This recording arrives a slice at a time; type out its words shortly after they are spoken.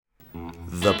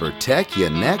The Protect Your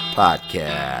Neck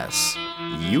Podcast,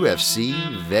 UFC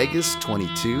Vegas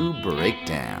 22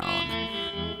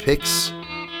 breakdown, picks,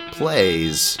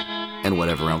 plays, and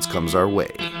whatever else comes our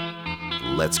way.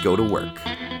 Let's go to work.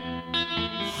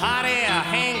 Hot air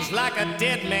hangs like a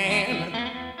dead man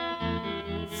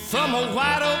from a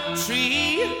white oak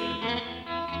tree.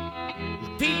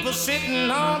 People sitting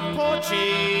on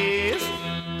porches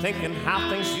thinking how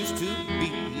things used to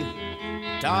be.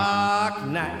 Dark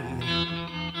night.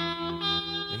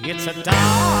 It's a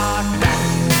dark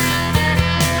night.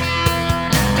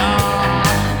 Dark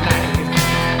night.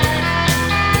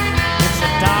 It's a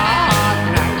dark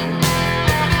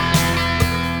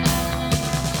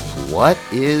night. What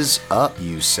is up,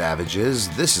 you savages?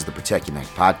 This is the Protect Your Neck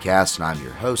Podcast, and I'm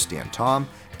your host, Dan Tom.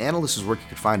 Analyst is work you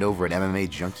can find over at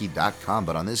MMAJunkie.com,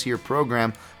 but on this here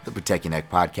program, the Protect Your Neck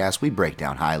Podcast, we break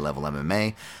down high-level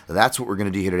MMA. That's what we're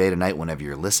going to do here today, tonight, whenever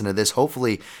you're listening to this.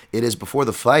 Hopefully, it is before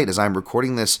the fight, as I'm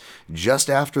recording this just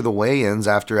after the weigh-ins,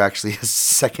 after actually a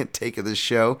second take of this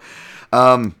show.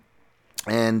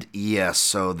 And yes,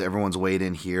 so everyone's weighed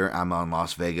in here. I'm on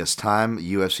Las Vegas time,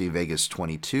 UFC Vegas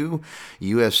 22,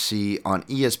 UFC on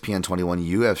ESPN 21,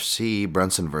 UFC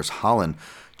Brunson vs. Holland.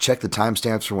 Check the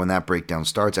timestamps for when that breakdown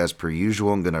starts. As per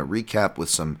usual, I'm going to recap with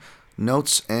some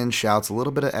notes and shouts, a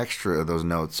little bit of extra of those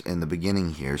notes in the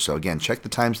beginning here. So again, check the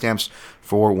timestamps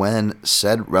for when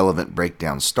said relevant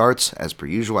breakdown starts. As per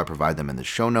usual, I provide them in the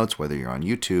show notes, whether you're on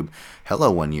YouTube. Hello,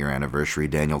 1 year anniversary,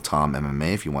 Daniel Tom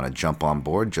MMA. If you want to jump on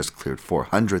board, just cleared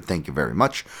 400. Thank you very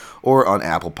much. Or on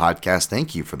Apple Podcasts,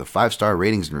 thank you for the 5-star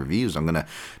ratings and reviews. I'm going to,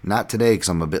 not today because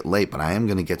I'm a bit late, but I am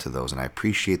going to get to those, and I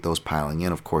appreciate those piling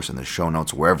in, of course, in the show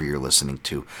notes, wherever you're listening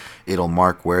to. It'll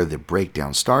mark where the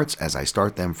breakdown starts as I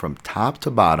start them from top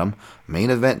to bottom, main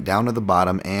event down to the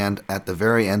bottom, and at the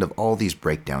very end of all these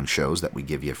breakdown shows that we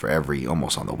give you for every,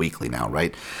 almost on the weekly now,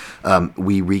 right?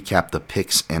 We recap the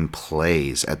picks and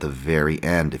plays at the very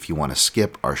end. If you want to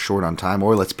skip, are short on time,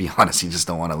 or let's be honest, you just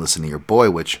don't want to listen to your boy,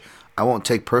 which I won't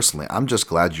take personally. I'm just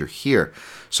glad you're here.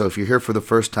 So if you're here for the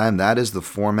first time, that is the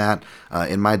format.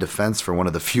 In my defense, for one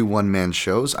of the few one-man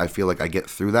shows, I feel like I get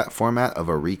through that format of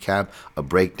a recap, a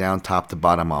breakdown, top to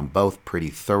bottom on both, pretty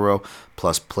thorough,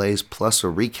 plus plays, plus a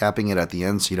recapping it at the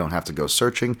end so you don't have to go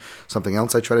searching. Something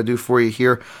else I try to do for you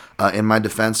here in my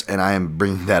defense, and I am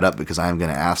bringing that up because I am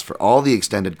going to ask for all the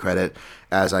extended credit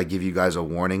as I give you guys a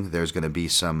warning. There's going to be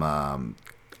some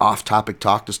off-topic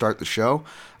talk to start the show.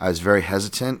 I was very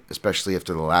hesitant, especially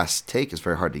after the last take. It's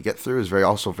very hard to get through. It's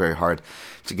also very hard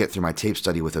to get through my tape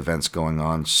study with events going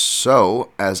on. So,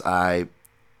 as I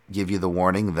give you the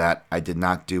warning that I did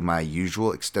not do my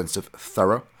usual extensive,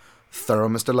 thorough,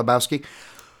 Mr. Lebowski,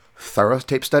 thorough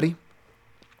tape study,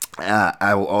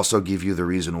 I will also give you the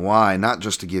reason why, not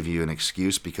just to give you an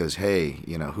excuse, because hey,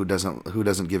 you know, who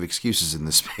doesn't give excuses in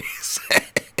this space?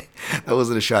 That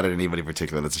wasn't a shot at anybody in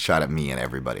particular. That's a shot at me and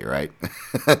everybody, right?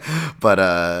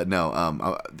 But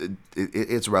no,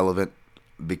 it's relevant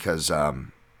because to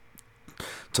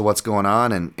what's going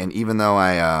on, and even though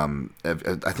I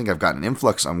think I've gotten an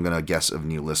influx, I'm gonna guess, of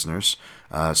new listeners.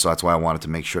 So that's why I wanted to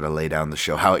make sure to lay down the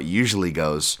show how it usually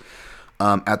goes.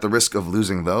 At the risk of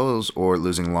losing those, or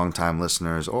losing longtime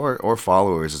listeners or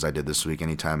followers, as I did this week,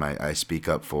 anytime I speak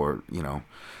up for, you know,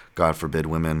 God forbid,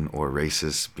 women or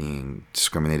races being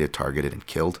discriminated, targeted, and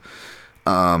killed.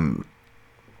 Yeah,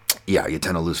 you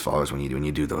tend to lose followers when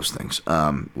you do those things,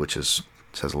 which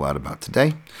says a lot about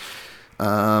today.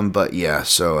 But yeah,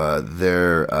 so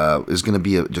there is going to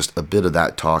be just a bit of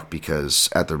that talk, because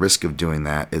at the risk of doing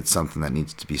that, it's something that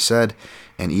needs to be said.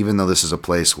 And even though this is a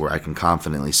place where I can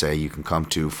confidently say you can come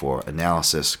to for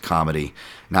analysis, comedy,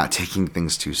 not taking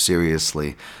things too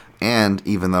seriously, and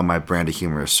even though my brand of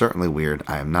humor is certainly weird,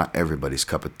 I am not everybody's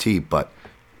cup of tea, but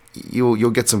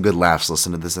you'll get some good laughs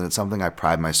listening to this, and it's something I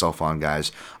pride myself on,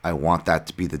 guys. I want that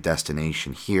to be the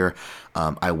destination here.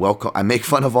 I make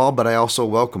fun of all, but I also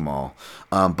welcome all.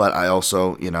 But I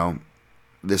also, you know,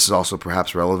 this is also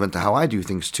perhaps relevant to how I do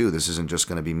things too. This isn't just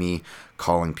going to be me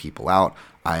calling people out.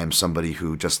 I am somebody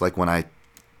who, just like when I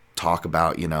talk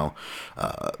about, you know,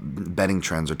 betting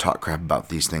trends or talk crap about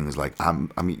these things, like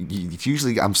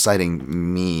usually I'm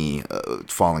citing me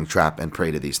falling trap and prey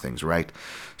to these things, right?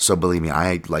 So believe me,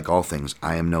 I, like all things,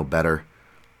 I am no better.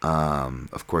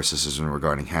 Of course, this isn't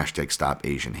regarding hashtag Stop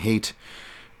Asian Hate,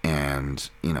 and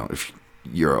you know, if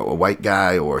you're a white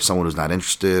guy or someone who's not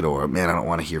interested, or man, I don't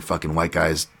want to hear fucking white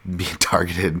guys being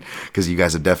targeted, because you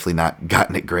guys have definitely not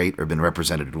gotten it great or been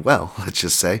represented well, let's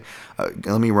just say.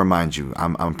 Let me remind you,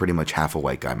 I'm pretty much half a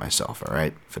white guy myself, all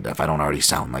right? If I don't already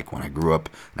sound like one. I grew up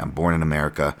and I'm born in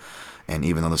America, And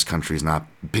even though this country's not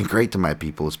been great to my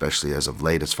people, especially as of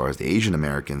late, as far as the Asian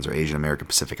Americans or Asian American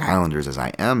Pacific Islanders as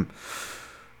I am,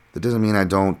 that doesn't mean I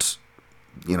don't,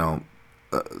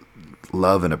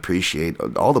 love and appreciate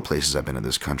all the places I've been in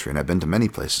this country. And I've been to many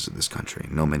places in this country,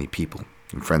 know many people,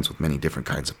 and friends with many different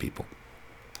kinds of people.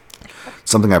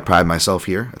 Something I pride myself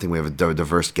here. I think we have a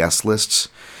diverse guest lists.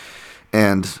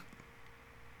 And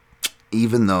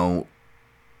even though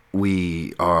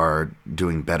we are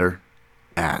doing better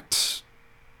at,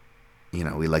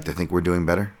 we like to think we're doing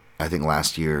better. I think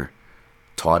last year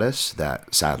taught us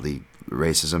that, sadly,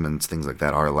 racism and things like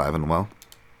that are alive and well.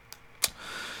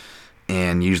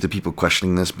 And usually people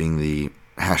questioning this being the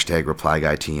hashtag reply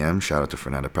guy TM. Shout out to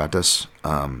Fernanda Pratas.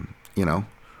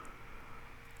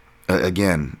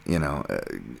 Again,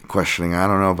 questioning, I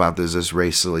don't know about this, is this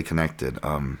racially connected?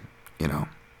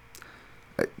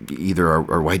 Either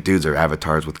are white dudes or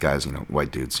avatars with guys,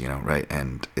 white dudes, right?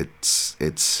 And it's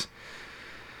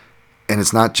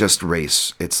not just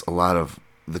race. It's a lot of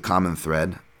the common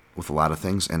thread with a lot of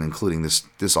things, and including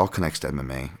this all connects to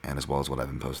MMA and as well as what I've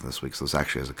been posting this week. So this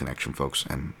actually has a connection, folks,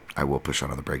 and I will push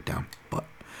on the breakdown. But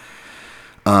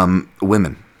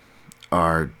women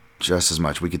are just as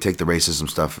much. We could take the racism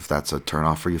stuff if that's a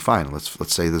turnoff for you. Fine.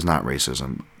 Let's say there's not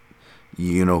racism.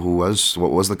 You know what else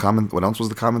was the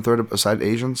common thread aside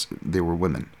Asians? They were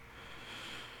women.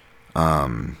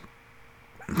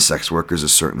 Sex workers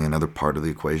is certainly another part of the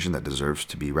equation that deserves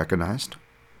to be recognized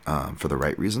for the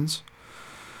right reasons.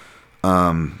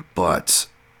 But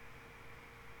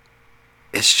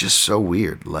it's just so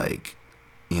weird. Like,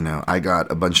 I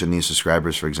got a bunch of new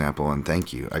subscribers, for example, and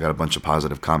thank you. I got a bunch of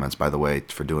positive comments, by the way,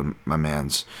 for doing my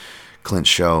man's Clint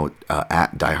show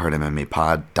at Die Hard MMA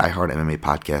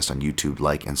Podcast on YouTube.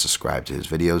 Like and subscribe to his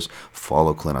videos.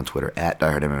 Follow Clint on Twitter at Die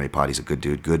Hard MMA Pod. He's a good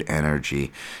dude, good energy,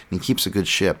 and he keeps a good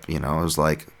ship. It was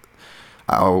like,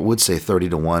 I would say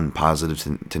 30-1 positive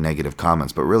to negative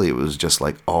comments, but really it was just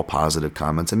like all positive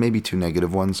comments and maybe 2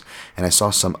 negative ones. And I saw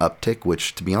some uptick,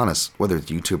 which, to be honest, whether it's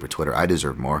YouTube or Twitter, I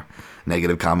deserve more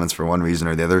negative comments for one reason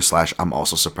or the other. / I'm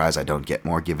also surprised I don't get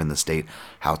more given the state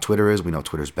how Twitter is. We know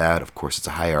Twitter's bad. Of course, it's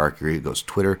a hierarchy. It goes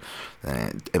Twitter,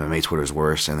 and MMA Twitter's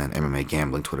worse, and then MMA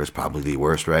gambling Twitter's probably the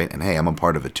worst, right? And hey, I'm a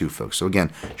part of it too, folks. So again,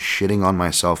 shitting on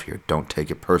myself here. Don't take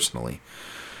it personally.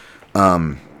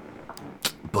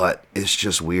 But it's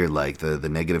just weird, like the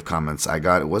negative comments I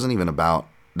got. It wasn't even about,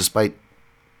 despite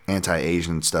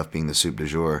anti-Asian stuff being the soup du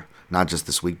jour, not just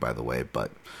this week, by the way,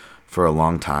 but for a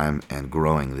long time and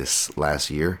growing this last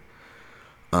year.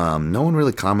 No one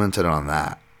really commented on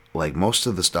that. Like, most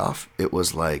of the stuff, it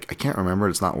was like, I can't remember,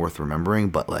 it's not worth remembering,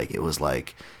 but like, it was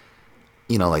like,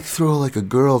 like throw like a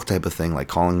girl type of thing, like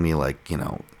calling me like,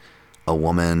 a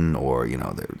woman, or,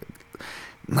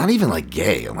 not even like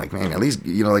gay. I'm like, man, at least,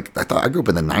 like, I grew up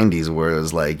in the 90s where it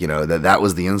was like, that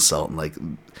was the insult, and like,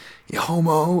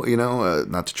 homo,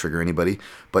 not to trigger anybody,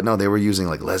 but no, they were using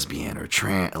like lesbian or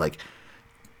trans, like,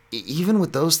 even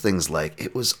with those things, like,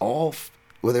 it was all,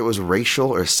 whether it was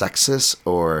racial or sexist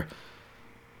or,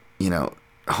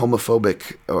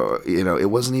 homophobic, or, it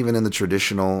wasn't even in the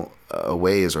traditional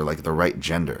ways or like the right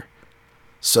gender.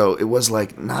 So it was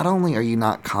like, not only are you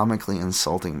not comically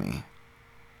insulting me,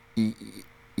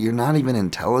 you're not even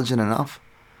intelligent enough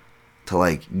to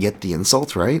like get the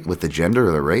insult right with the gender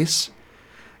or the race.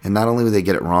 And not only would they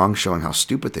get it wrong, showing how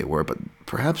stupid they were, but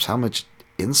perhaps how much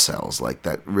incels like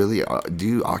that really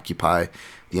do occupy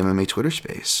the MMA Twitter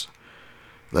space.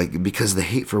 Like, because the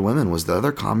hate for women was the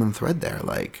other common thread there.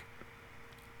 Like,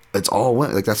 it's all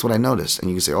women. Like, that's what I noticed. And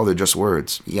you can say, oh, they're just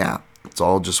words. Yeah, it's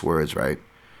all just words, right?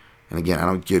 And again, I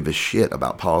don't give a shit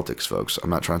about politics, folks. I'm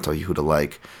not trying to tell you who to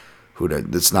like,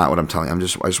 that's not what I'm telling you. I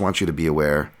just want you to be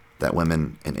aware that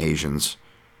women and Asians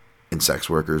and sex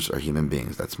workers are human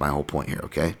beings. That's my whole point here,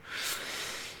 okay?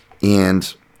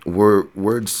 And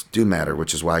words do matter,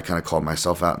 which is why I kind of called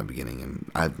myself out in the beginning.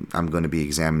 And I'm going to be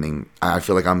examining, I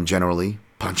feel like I'm generally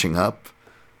punching up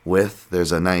with,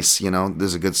 there's a nice,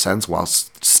 there's a good sense while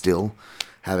still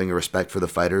having a respect for the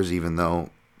fighters, even though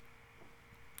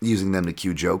using them to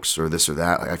cue jokes or this or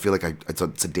that. Like, I feel like it's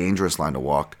a dangerous line to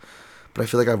walk. But I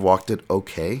feel like I've walked it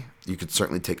okay. You could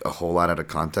certainly take a whole lot out of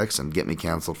context and get me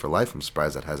canceled for life. I'm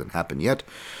surprised that hasn't happened yet.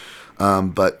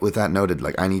 But with that noted,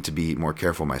 like, I need to be more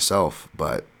careful myself.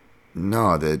 But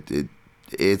no,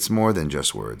 it's more than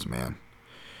just words, man.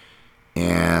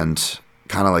 And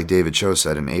kind of like David Cho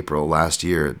said in April last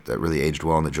year, that really aged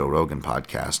well on the Joe Rogan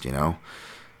podcast,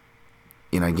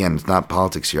 again, it's not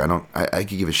politics here. I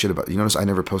could give a shit about, you notice I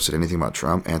never posted anything about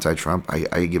Trump, anti-Trump.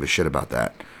 I give a shit about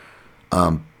that.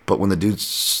 But when the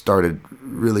dudes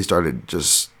really started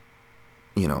just,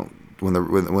 when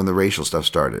the racial stuff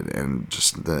started, and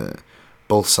just the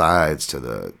both sides to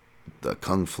the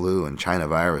Kung Flu and China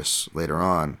virus later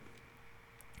on.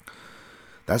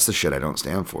 That's the shit I don't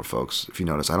stand for, folks. If you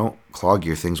notice, I don't clog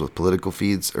your things with political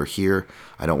feeds or here.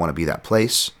 I don't want to be that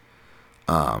place.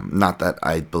 Not that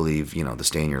I believe, the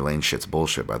stay in your lane shit's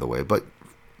bullshit, by the way, but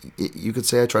you could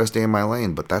say I try to stay in my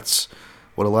lane, but that's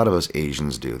what a lot of us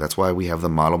Asians do. That's why we have the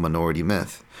model minority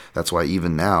myth. That's why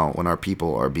even now, when our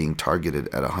people are being targeted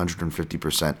at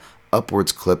 150%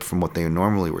 upwards clip from what they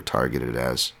normally were targeted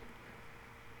as,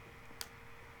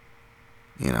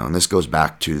 and this goes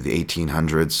back to the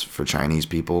 1800s for Chinese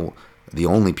people, the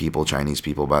only people, Chinese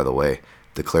people, by the way,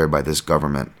 declared by this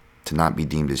government to not be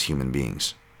deemed as human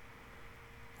beings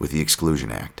with the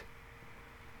Exclusion Act.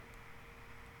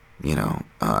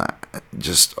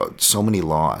 Just so many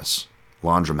laws,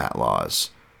 laundromat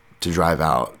laws, to drive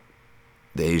out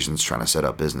the Asians trying to set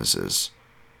up businesses.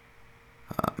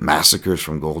 Massacres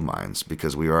from gold mines,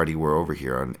 because we already were over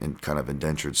here in kind of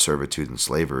indentured servitude and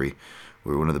slavery.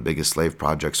 We were one of the biggest slave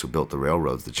projects who built the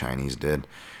railroads, the Chinese did.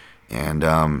 And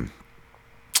I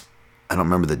don't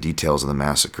remember the details of the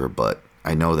massacre, but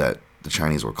I know that the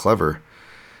Chinese were clever,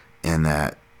 and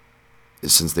that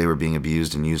since they were being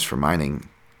abused and used for mining,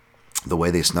 the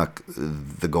way they snuck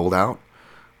the gold out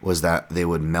was that they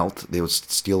would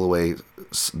steal away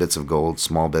bits of gold,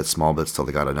 small bits, till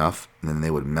they got enough, and then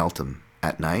they would melt them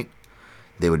at night.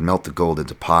 They would melt the gold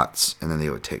into pots, and then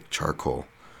they would take charcoal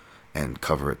and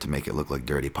cover it to make it look like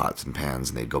dirty pots and pans,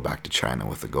 and they'd go back to China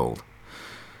with the gold.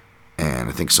 And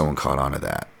I think someone caught on to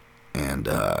that. And,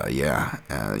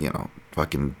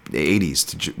 fucking the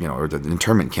 80s, or the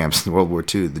internment camps in World War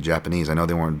II, the Japanese, I know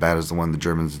they weren't bad as the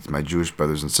Germans, my Jewish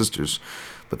brothers and sisters,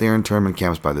 but they are internment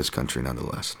camps by this country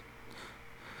nonetheless.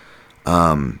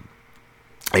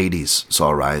 80s saw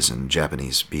a rise in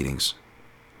Japanese beatings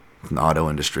in the auto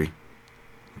industry.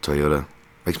 Toyota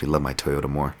makes me love my Toyota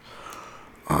more.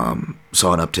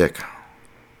 Saw an uptick.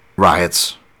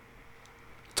 Riots.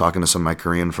 Talking to some of my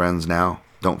Korean friends now.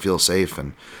 Don't feel safe,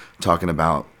 and talking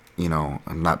about,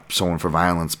 I'm not someone for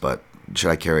violence, but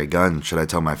should I carry a gun? Should I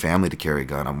tell my family to carry a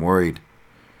gun? I'm worried.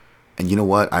 And you know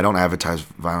what? I don't advertise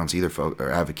violence either,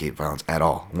 or advocate violence at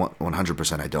all.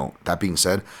 100% I don't. That being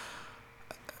said,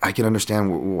 I can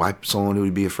understand why someone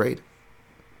would be afraid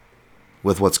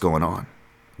with what's going on.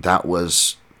 That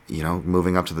was,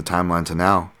 moving up to the timeline to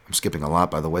now. I'm skipping a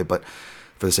lot, by the way, but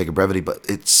for the sake of brevity, but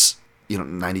it's,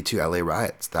 92 LA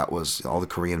riots. That was all the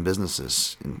Korean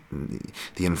businesses,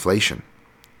 the inflation,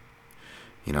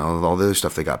 all the other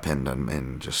stuff they got pinned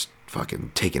and just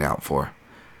fucking taken out for.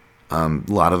 A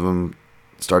lot of them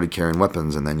started carrying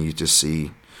weapons, and then you just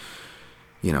see,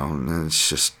 it's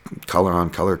just color on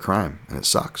color crime, and it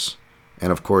sucks.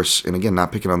 And of course, and again,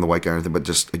 not picking on the white guy or anything, but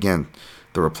just, again,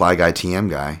 the reply guy, TM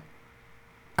guy,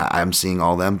 I'm seeing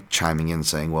all them chiming in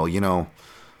saying, well,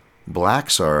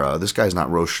 blacks are, this guy's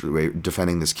not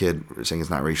defending this kid, saying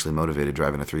it's not racially motivated,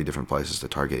 driving to 3 different places to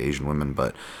target Asian women,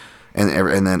 but,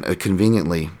 and then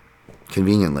conveniently,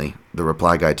 the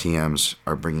reply guy TMs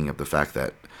are bringing up the fact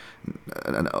that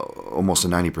almost a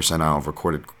 90% of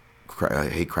recorded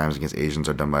hate crimes against Asians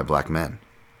are done by black men.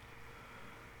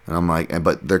 And I'm like,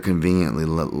 but they're conveniently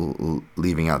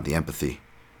leaving out the empathy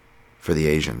for the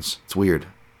Asians. It's weird.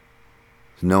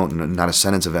 No, not a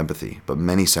sentence of empathy, but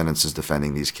many sentences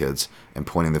defending these kids and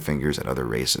pointing the fingers at other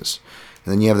races.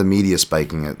 And then you have the media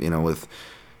spiking it, with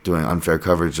doing unfair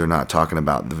coverage. They're not talking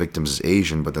about the victims as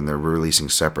Asian, but then they're releasing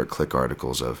separate click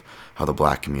articles of how the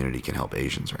black community can help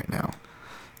Asians right now.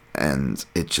 And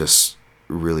it just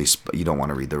really, you don't want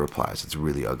to read the replies. It's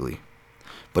really ugly.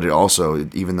 But it also,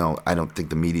 even though I don't think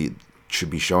the media should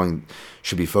be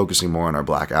focusing more on our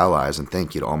black allies, and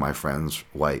thank you to all my friends,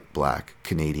 white, black,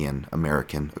 Canadian,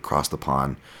 American, across the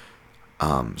pond,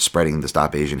 spreading the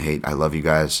Stop Asian Hate. I love you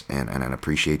guys, and I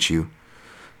appreciate you.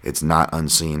 It's not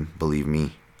unseen, believe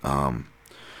me.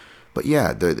 But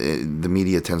yeah, the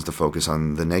media tends to focus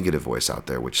on the negative voice out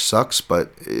there, which sucks,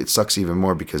 but it sucks even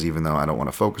more because even though I don't want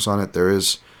to focus on it,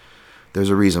 there's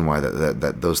a reason why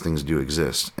that those things do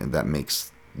exist, and that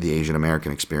makes the Asian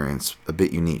American experience a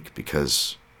bit unique,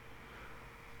 because,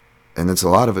 and it's a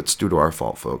lot of it's due to our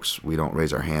fault, folks. We don't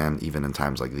raise our hand even in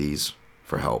times like these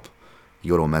for help.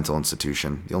 You go to a mental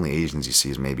institution, the only Asians you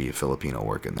see is maybe a Filipino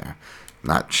working there.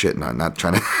 Not trying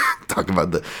to talk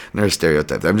about the nurse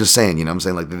stereotype. I'm just saying, I'm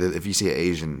saying, like, if you see an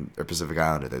Asian or Pacific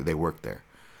Islander, they work there.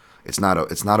 It's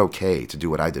not okay to do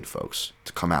what I did, folks,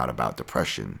 to come out about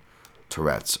depression,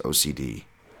 Tourette's, OCD.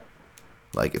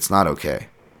 Like, it's not okay.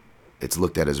 It's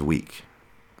looked at as weak.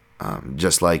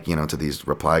 Just like, to these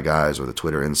reply guys or the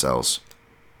Twitter incels,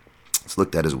 it's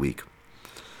looked at as weak.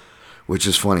 Which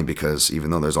is funny because even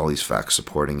though there's all these facts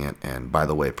supporting it, and by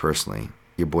the way, personally,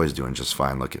 Your boy's doing just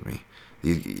fine. Look at me.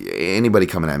 Anybody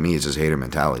coming at me is just hater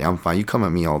mentality. I'm fine. You come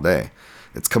at me all day.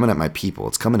 It's coming at my people.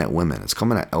 It's coming at women. It's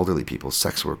coming at elderly people,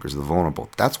 sex workers, the vulnerable.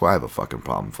 That's why I have a fucking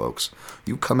problem, folks.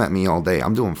 You come at me all day.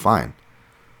 I'm doing fine.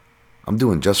 I'm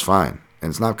doing just fine. And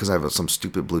it's not because I have some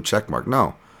stupid blue check mark.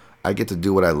 No. I get to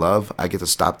do what I love. I get to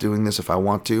stop doing this if I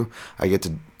want to. I get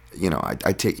to,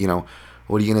 I take,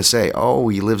 what are you going to say? Oh,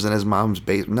 he lives in his mom's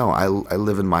basement. No, I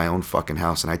live in my own fucking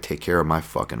house and I take care of my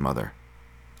fucking mother.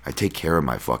 I take care of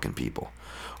my fucking people.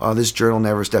 Oh, this journal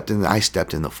never stepped in. I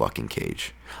stepped in the fucking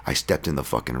cage. I stepped in the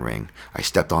fucking ring. I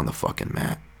stepped on the fucking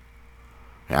mat.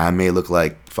 I may look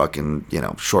like fucking,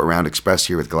 short round express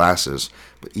here with glasses,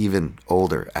 but even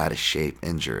older, out of shape,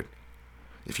 injured.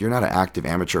 If you're not an active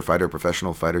amateur fighter,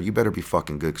 professional fighter, you better be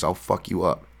fucking good because I'll fuck you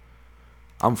up.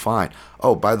 I'm fine.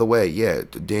 Oh, by the way, yeah,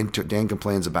 Dan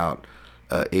complains about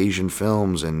Asian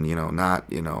films and,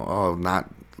 not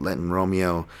letting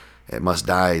Romeo, it must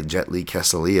die, Jet Li,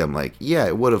 Kesselia. I'm like, yeah,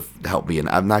 it would have helped me. And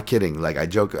I'm not kidding. Like, I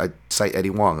cite Eddie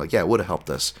Wong. Like, yeah, it would have helped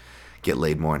us get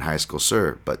laid more in high school,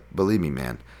 sir. But believe me,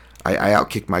 man, I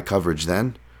outkicked my coverage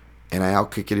then. And I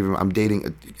outkick it even. I'm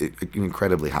dating an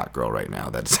incredibly hot girl right now.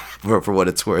 That's for what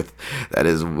it's worth. That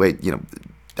is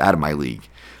out of my league.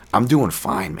 I'm doing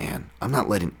fine, man. I'm not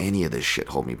letting any of this shit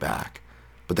hold me back.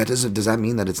 But does that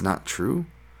mean that it's not true?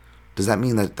 Does that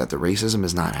mean that the racism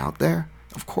is not out there?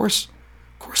 Of course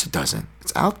it doesn't.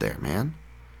 It's out there, man.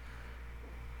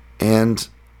 And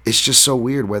it's just so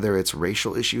weird whether it's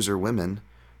racial issues or women,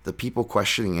 the people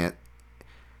questioning it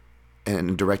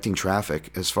and directing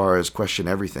traffic as far as question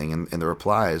everything, and the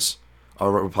replies,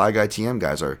 our reply guy TM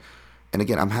guys are, and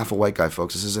again, I'm half a white guy,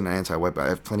 folks. This isn't an anti-white, but I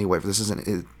have plenty of white.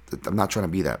 I'm not trying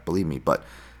to be that, believe me. But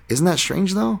isn't that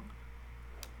strange though?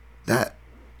 That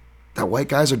white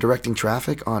guys are directing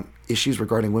traffic on issues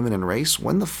regarding women and race.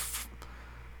 When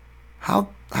how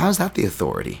is that the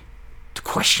authority to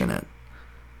question it?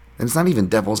 And it's not even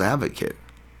devil's advocate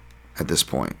at this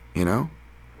point,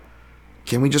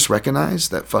 Can we just recognize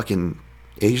that fucking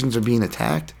Asians are being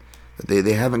attacked? That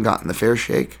they haven't gotten the fair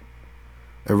shake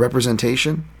of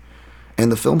representation?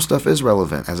 And the film stuff is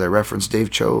relevant, as I referenced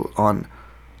Dave Cho on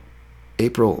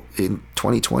April in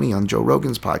 2020 on Joe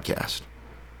Rogan's podcast.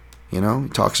 He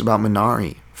talks about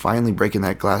Minari finally breaking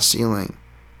that glass ceiling.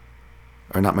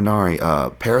 Or not Minari,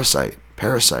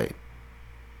 Parasite.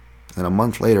 And a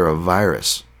month later, a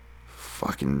virus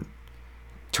fucking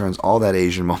turns all that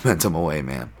Asian momentum away,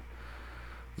 man.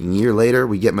 A year later,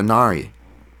 we get Minari.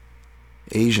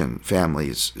 Asian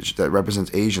families that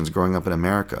represents Asians growing up in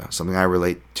America, something I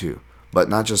relate to. But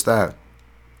not just that,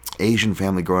 Asian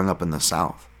family growing up in the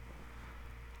South.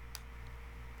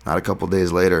 Not a couple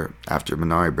days later, after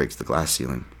Minari breaks the glass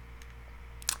ceiling,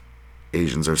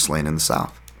 Asians are slain in the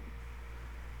South.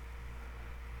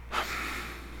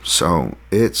 So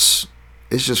it's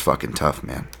just fucking tough,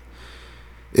 man.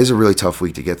 It is a really tough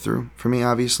week to get through for me,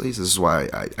 obviously. This is why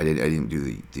I didn't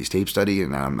do these tape study,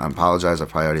 and I apologize. I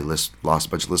probably already lost a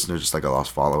bunch of listeners, just like I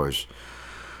lost followers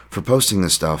for posting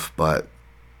this stuff. But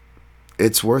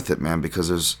it's worth it, man, because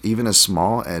there's even as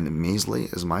small and measly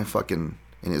as my fucking,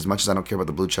 and as much as I don't care about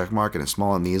the blue check mark, and as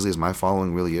small and measly as my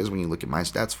following really is, when you look at my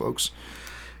stats, folks,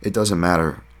 it doesn't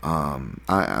matter.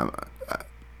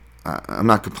 I'm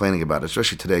not complaining about it,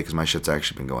 especially today, because my shit's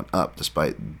actually been going up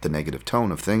despite the negative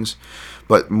tone of things.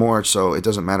 But more so, it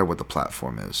doesn't matter what the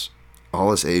platform is.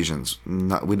 All us Asians,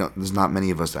 there's not many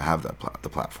of us that have the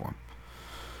platform,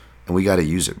 and we got to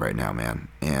use it right now, man.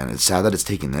 And it's sad that it's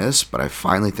taking this, but I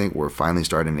finally think we're finally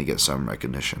starting to get some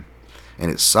recognition.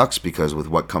 And it sucks because with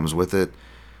what comes with it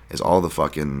is all the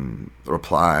fucking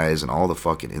replies and all the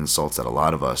fucking insults that a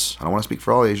lot of us, I don't want to speak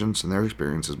for all Asians and their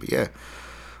experiences, but yeah,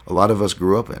 a lot of us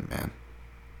grew up in, man.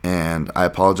 And I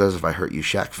apologize if I hurt you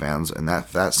Shaq fans, and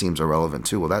that seems irrelevant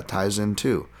too. Well, that ties in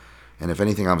too. And if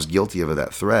anything, I was guilty of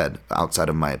that thread, outside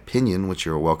of my opinion, which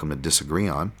you're welcome to disagree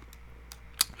on,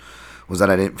 was that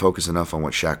I didn't focus enough on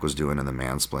what Shaq was doing in the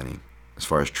mansplaining, as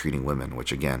far as treating women,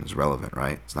 which again is relevant,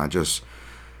 right? It's not just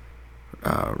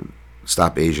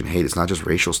stop Asian hate. It's not just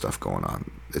racial stuff going on.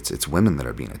 It's women that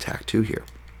are being attacked too here.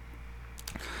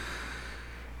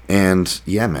 And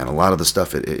yeah, man, a lot of the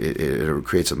stuff it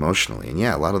creates emotionally. And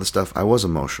yeah, a lot of the stuff, I was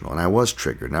emotional and I was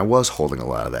triggered and I was holding a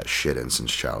lot of that shit in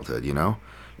since childhood,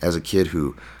 As a kid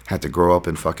who had to grow up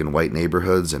in fucking white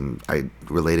neighborhoods, and I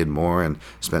related more and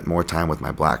spent more time with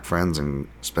my black friends and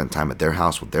spent time at their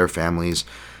house with their families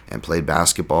and played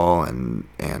basketball, and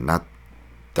not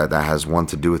that has one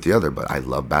to do with the other, but I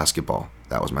love basketball.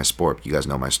 That was my sport. You guys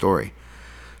know my story.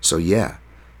 So yeah,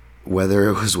 whether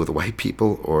it was with white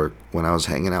people or when I was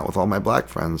hanging out with all my black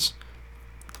friends,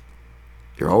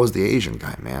 You're always the Asian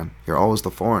guy, man. You're always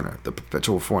the foreigner, the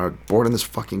perpetual foreigner, born in this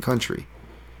fucking country.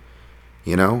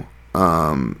 You know?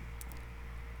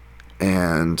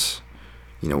 And,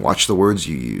 you know, watch the words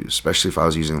you use, especially if I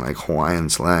was using like Hawaiian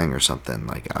slang or something,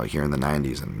 like out here in the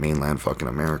 90s in mainland fucking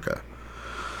America.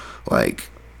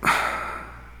 Like,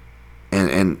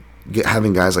 having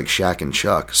guys like Shaq and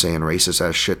Chuck saying racist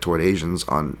ass shit toward Asians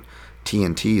on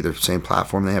TNT, the same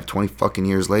platform they have 20 fucking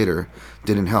years later,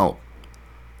 didn't help.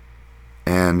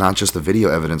 And not just the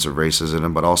video evidence of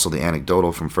racism, but also the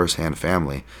anecdotal from firsthand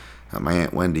family. My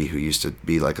Aunt Wendy, who used to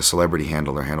be like a celebrity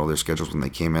handler, handle their schedules when they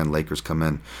came in. Lakers come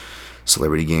in,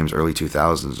 celebrity games, early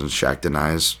 2000s, and Shaq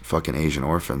denies fucking Asian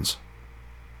orphans.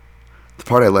 The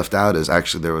part I left out is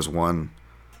actually there was one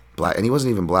black, and he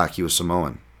wasn't even black, he was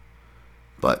Samoan.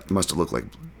 But it must have looked like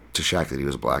to Shaq that he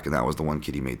was black, and that was the one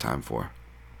kid he made time for.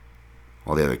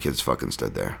 All the other kids fucking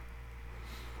stood there.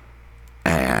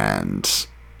 And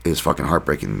it was fucking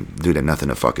heartbreaking. Dude had nothing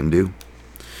to fucking do.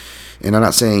 And I'm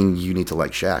not saying you need to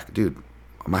like Shaq. Dude,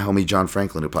 my homie John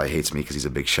Franklin, who probably hates me because he's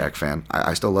a big Shaq fan,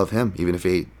 I still love him, even if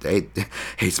he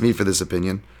hates me for this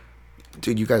opinion.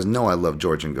 Dude, you guys know I love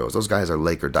George and Goes. Those guys are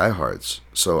Laker diehards.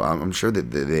 So I'm sure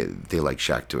that they like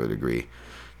Shaq to a degree.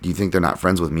 Do you think they're not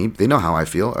friends with me? They know how I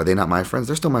feel. Are they not my friends?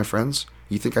 They're still my friends.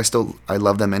 You think I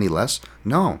love them any less?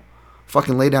 No.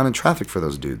 Fucking lay down in traffic for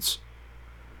those dudes.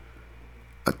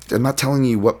 I'm not telling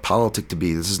you what politic to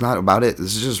be. This is not about it.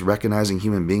 This is just recognizing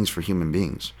human beings for human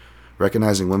beings.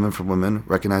 Recognizing women for women,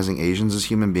 recognizing Asians as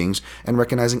human beings, and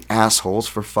recognizing assholes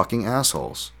for fucking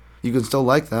assholes. You can still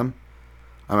like them.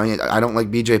 I mean, I don't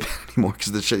like BJ Penn anymore because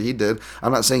of the shit he did.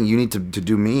 I'm not saying you need to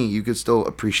do me. You could still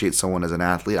appreciate someone as an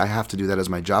athlete. I have to do that as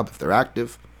my job if they're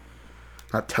active.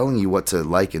 I'm not telling you what to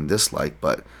like and dislike,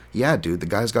 but yeah, dude, the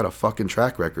guy's got a fucking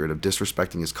track record of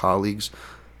disrespecting his colleagues,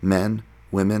 men,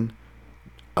 women,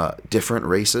 different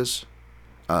races.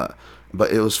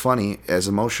 But it was funny, as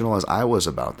emotional as I was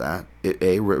about that, it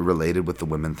A, related with the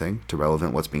women thing to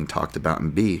relevant what's being talked about,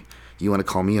 and B, you want to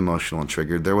call me emotional and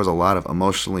triggered. There was a lot of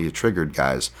emotionally triggered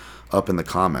guys up in the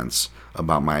comments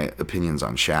about my opinions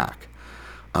on Shaq.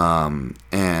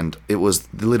 And it was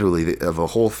literally, of a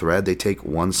whole thread, they take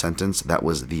one sentence that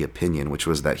was the opinion, which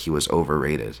was that he was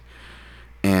overrated.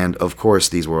 And of course,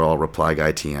 these were all reply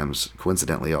guy TMs,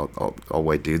 coincidentally, all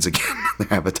white dudes again,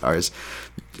 their avatars,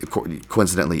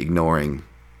 coincidentally ignoring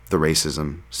the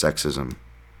racism, sexism,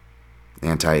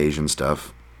 anti-Asian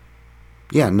stuff.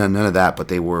 Yeah, none of that, but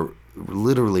they were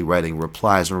literally writing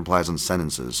replies and replies on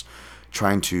sentences,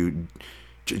 trying to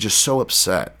just so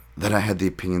upset that I had the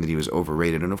opinion that he was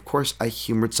overrated. And of course, I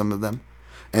humored some of them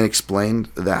and explained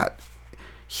that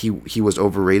he was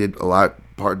overrated a lot,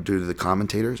 part due to the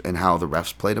commentators and how the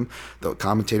refs played him. The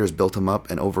commentators built him up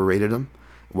and overrated him,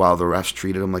 while the refs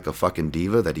treated him like a fucking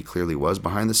diva that he clearly was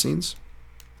behind the scenes,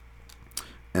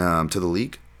 to the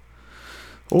league.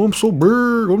 Oh, I'm so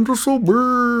big. I'm just so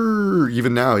big.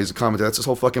 Even now, he's a commentator. That's his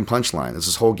whole fucking punchline. That's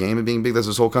his whole game of being big. That's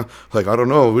his whole like, I don't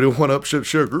know. We didn't want to upset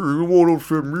Shaq. You want to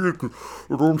upset me because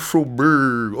I'm so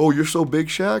big. Oh, you're so big,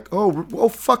 Shaq? Oh,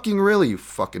 fucking really, you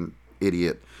fucking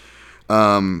idiot.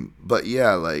 But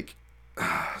yeah, like,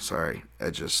 sorry.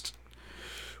 This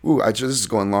is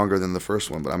going longer than the first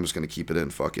one, but I'm just going to keep it in.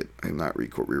 Fuck it. I'm not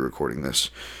re-recording this.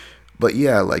 But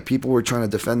yeah, like, people were trying to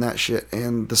defend that shit,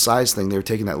 and the size thing, they were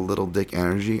taking that little dick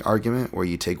energy argument where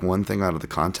you take one thing out of the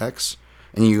context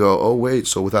and you go, oh wait,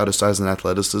 so without his size and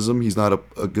athleticism, he's not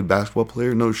a good basketball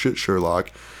player? No shit,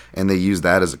 Sherlock. And they use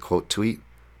that as a quote tweet,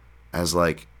 as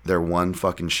like their one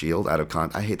fucking shield out of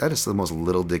context. I hate that. Is the most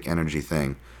little dick energy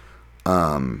thing.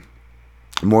 More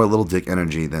little dick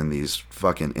energy than these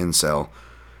fucking incel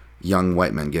young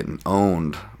white men getting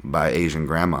owned by Asian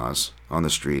grandmas on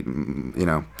the street, you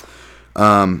know.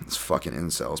 It's fucking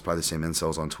incels, probably the same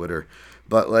incels on Twitter.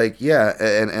 But like, yeah,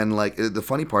 and like, the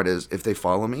funny part is, if they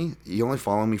follow me, you only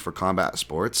follow me for combat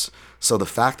sports. So the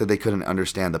fact that they couldn't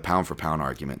understand the pound for pound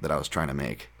argument that I was trying to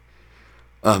make,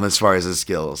 as far as his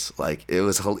skills, like, it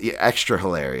was extra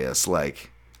hilarious.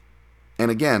 Like, and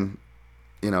again,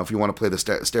 you know, if you want to play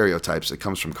the stereotypes, it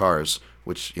comes from cars,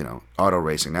 which, you know, auto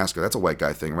racing, NASCAR, that's a white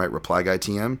guy thing, right? Reply guy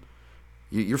TM.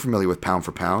 You're familiar with pound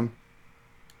for pound.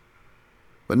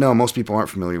 But no, most people aren't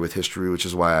familiar with history, which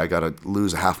is why I got to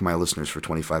lose half my listeners for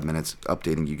 25 minutes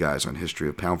updating you guys on history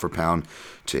of pound for pound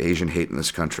to Asian hate in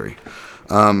this country.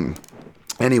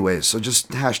 Anyways, so just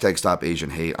hashtag stop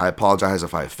Asian hate. I apologize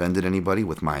if I offended anybody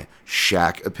with my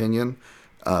Shaq opinion,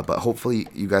 but hopefully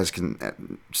you guys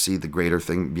can see the greater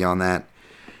thing beyond that.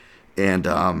 And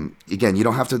again, you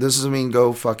don't have to, this doesn't mean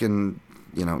go fucking,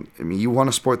 you know, I mean, you want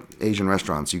to support Asian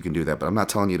restaurants, you can do that, but I'm not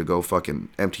telling you to go fucking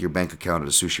empty your bank account at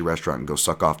a sushi restaurant and go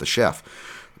suck off the chef.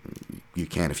 you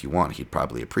can if you want. He'd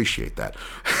probably appreciate that.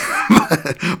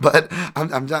 but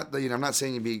I'm not, I'm not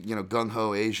saying you be, gung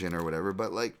ho Asian or whatever.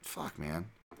 But like, fuck, man,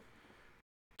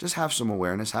 just have some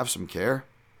awareness, have some care.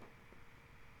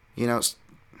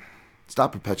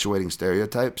 Stop perpetuating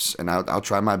stereotypes, and I'll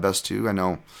try my best to. I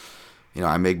know,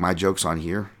 I make my jokes on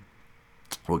here.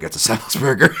 We'll get to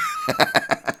Semmelsberger.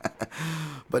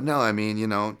 But no, I mean,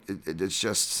 it's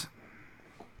just,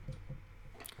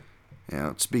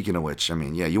 speaking of which, I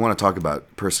mean, yeah, you want to talk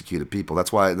about persecuted people.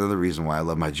 That's why, another reason why I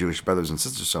love my Jewish brothers and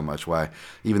sisters so much, why,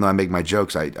 even though I make my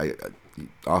jokes, I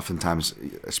oftentimes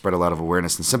spread a lot of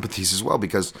awareness and sympathies as well,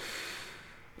 because,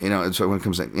 it's when it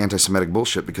comes to anti-Semitic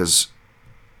bullshit, because,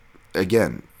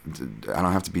 again, I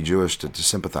don't have to be Jewish to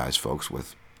sympathize, folks,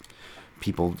 with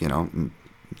people,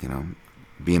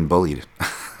 being bullied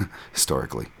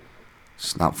historically.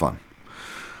 It's not fun.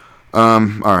 All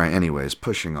right, anyways,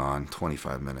 pushing on.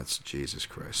 25 minutes. Jesus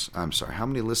Christ. I'm sorry. How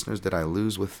many listeners did I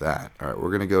lose with that? All right, we're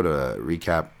going to go to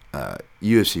recap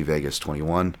UFC Vegas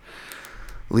 21.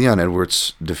 Leon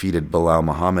Edwards defeated Bilal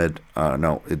Muhammad.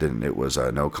 No, it didn't. It was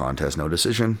no contest, no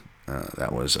decision.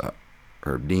 That was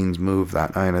Herb Dean's move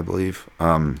that night, I believe.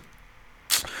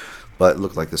 But it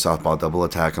looked like the southpaw double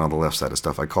attack and all the left side of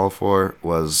stuff I called for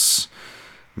was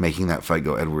making that fight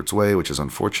go Edwards' way, which is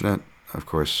unfortunate. Of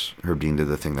course, Herb Dean did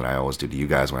the thing that I always do to you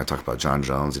guys when I talk about John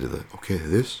Jones. He did the, okay,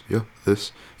 this, yeah,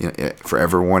 this.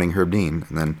 Forever warning Herb Dean.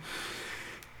 And then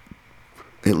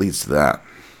it leads to that.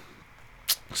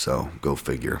 So, go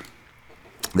figure.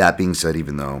 That being said,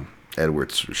 even though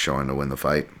Edwards was showing to win the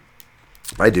fight,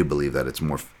 I do believe that it's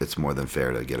more than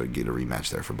fair to get a rematch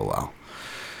there for Bilal.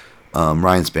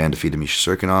 Ryan Spann defeated Misha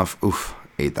Serkinov. Oof,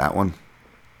 ate that one.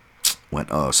 Went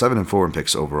 7-4 in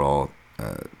picks overall.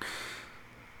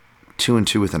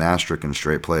 2-2 with an asterisk in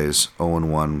straight plays.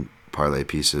 0-1 parlay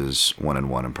pieces.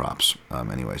 1-1 in props.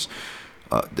 Anyways,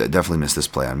 definitely missed this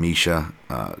play on Misha.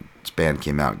 Spann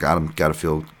came out, got to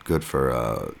feel good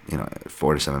for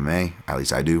 47 May. At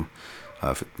least I do.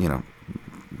 It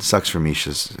sucks for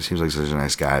Misha. It seems like such a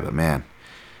nice guy, but man,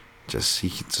 he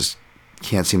just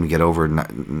can't seem to get over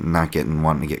not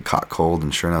wanting to get caught cold.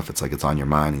 And sure enough, it's like it's on your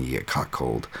mind and you get caught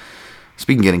cold.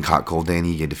 Speaking of getting caught cold,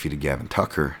 Danny Ige defeated Gavin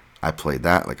Tucker. I played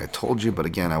that like I told you, but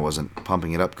again, I wasn't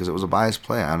pumping it up because it was a biased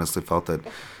play. I honestly felt that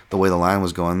the way the line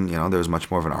was going, there was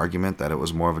much more of an argument that it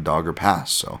was more of a dog or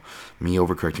pass. So me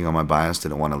overcorrecting on my bias,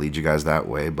 didn't want to lead you guys that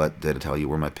way, but did tell you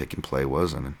where my pick and play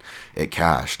was, and it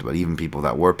cashed. But even people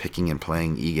that were picking and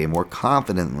playing Ige more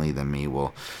confidently than me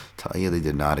will tell you they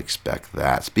did not expect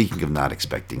that. Speaking of not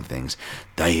expecting things,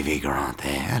 Davey Grant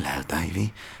there. Hello,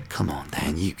 Davey. Come on,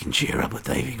 Dan, you can cheer up with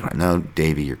Davey Grant. No,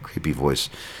 Davey, your creepy voice.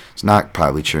 It's not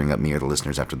probably cheering up me or the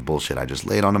listeners after the bullshit I just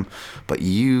laid on them, but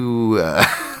you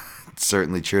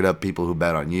certainly cheered up people who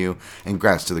bet on you. And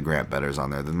congrats to the Grant bettors on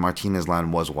there. The Martinez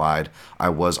line was wide. I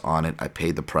was on it. I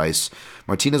paid the price.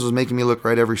 Martinez was making me look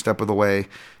right every step of the way.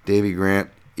 Davey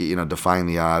Grant, defying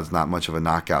the odds. Not much of a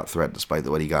knockout threat despite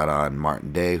what he got on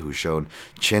Martin Day, who showed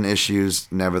chin issues.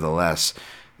 Nevertheless,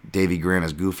 Davey Grant,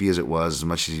 as goofy as it was, as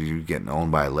much as he was getting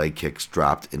owned by leg kicks,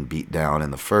 dropped and beat down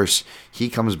in the first, he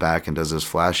comes back and does this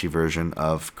flashy version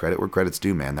of credit where credit's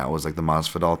due, man. That was like the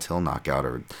Masvidal Till knockout,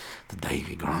 or the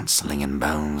Davey Grant slinging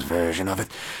bones version of it.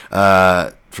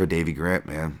 For Davey Grant,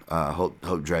 man.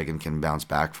 Hope Dragon can bounce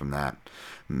back from that.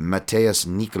 Mateus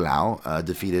Nicolau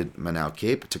defeated Manel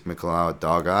Cape. Took Nicolau at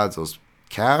dog odds. Those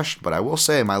cashed, but I will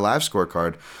say my live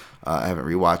scorecard, I haven't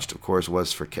rewatched, of course,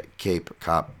 was for Cape,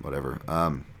 Cop, whatever.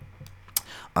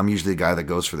 I'm usually a guy that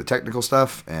goes for the technical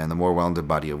stuff and the more well-rounded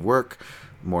body of work,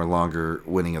 more longer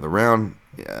winning of the round.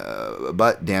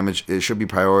 But damage, it should be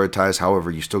prioritized.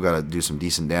 However, you still got to do some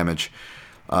decent damage.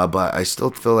 But I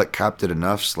still feel like Cop did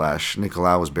enough, /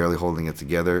 Nicolau was barely holding it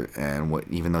together. And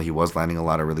even though he was landing a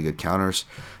lot of really good counters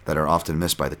that are often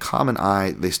missed by the common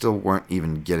eye, they still weren't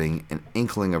even getting an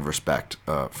inkling of respect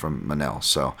from Manel.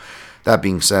 So that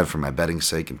being said, for my betting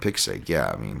sake and pick's sake,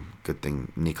 yeah, I mean, good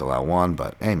thing Nicolau won.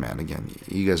 But hey, man, again,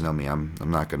 you guys know me. I'm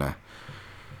not gonna,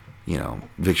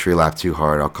 victory lap too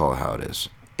hard. I'll call it how it is.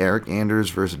 Eric Anders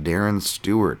versus Darren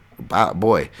Stewart.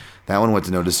 Boy, that one went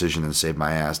to no decision and saved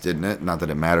my ass, didn't it? Not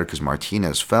that it mattered because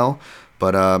Martinez fell,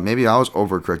 but maybe I was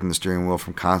overcorrecting the steering wheel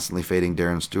from constantly fading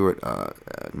Darren Stewart,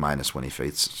 minus when he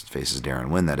faces Darren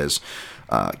Wynn, that is.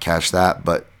 Catch that,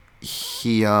 but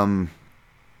he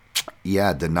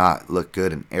did not look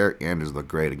good, and Eric Anders looked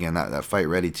great. Again, that Fight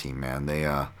Ready team, man, they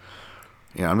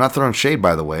I'm not throwing shade,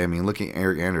 by the way. I mean, looking,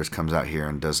 Eric Anders comes out here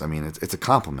and does, it's a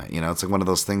compliment. It's like one of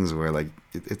those things where, like,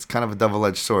 it's kind of a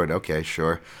double-edged sword. Okay,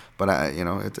 sure. But,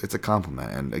 it's a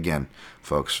compliment. And, again,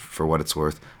 folks, for what it's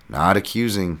worth, not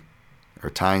accusing or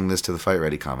tying this to the Fight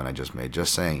Ready comment I just made.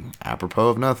 Just saying, apropos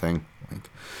of nothing. Like,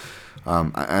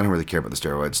 I don't really care about the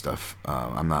steroid stuff.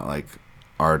 I'm not like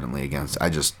ardently against. I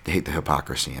just hate the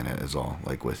hypocrisy in it. Is all,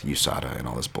 like with USADA and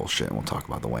all this bullshit. And we'll talk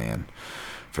about the weigh-in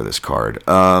for this card.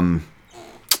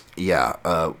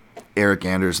 Eric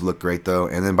Anders looked great though.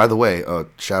 And then, by the way,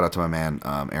 shout out to my man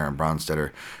Aaron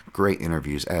Bronstetter. Great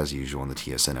interviews as usual on the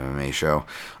TSN MMA show.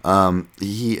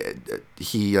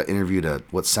 He interviewed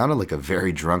what sounded like a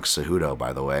very drunk Cejudo,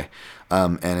 by the way,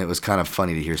 and it was kind of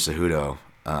funny to hear Cejudo,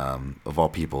 of all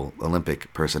people,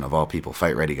 Olympic person of all people,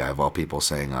 Fight Ready guy of all people,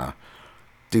 saying,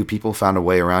 "Dude, people found a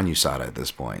way around USADA at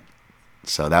this point."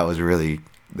 So that was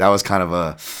kind of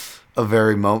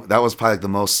that was probably like the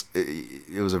most.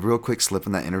 It was a real quick slip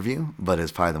in that interview, but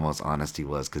it's probably the most honest he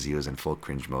was because he was in full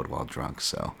cringe mode while drunk.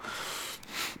 So.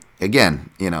 Again,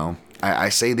 I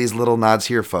say these little nods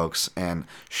here, folks, and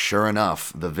sure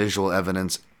enough, the visual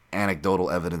evidence, anecdotal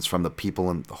evidence from the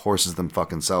people and the horses them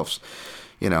fucking selves,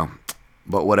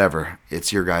 but whatever.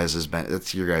 It's your guys'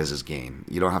 game.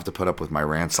 You don't have to put up with my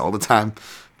rants all the time,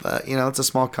 but it's a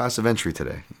small cost of entry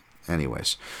today.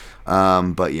 Anyways,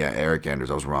 but yeah, Eric Anders,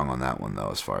 I was wrong on that one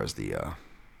though, as far as the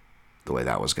way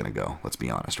that was gonna go. Let's be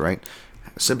honest, right?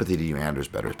 Sympathy to you, Anders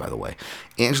Betters, by the way.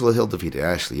 Angela Hill defeated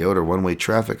Ashley Yoder. One-way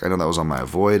traffic. I know that was on my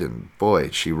avoid, and boy,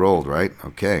 she rolled, right?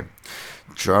 Okay.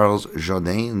 Charles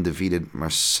Jourdain defeated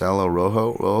Marcelo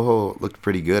Rojo. Rojo looked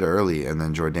pretty good early, and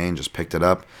then Jourdain just picked it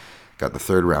up. Got the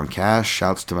third round cash.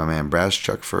 Shouts to my man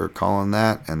Braschuk for calling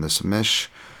that, and the submish,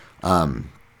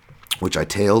 which I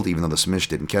tailed, even though the submish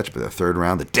didn't catch, but the third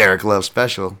round, the Derek Love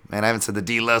special. Man, I haven't said the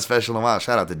D Love special in a while.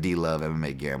 Shout out to D Love,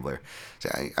 MMA Gambler.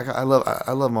 I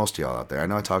love most of y'all out there. I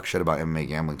know I talk shit about MMA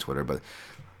gambling Twitter, but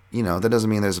that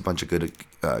doesn't mean there's a bunch of good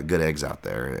eggs out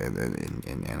there,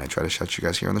 and I try to shout you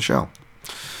guys here on the show.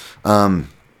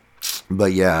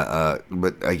 But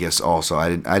I guess also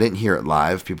I didn't hear it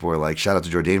live. People were like, shout out to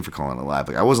Jourdain for calling it live.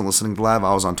 Like, I wasn't listening to live.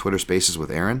 I was on Twitter Spaces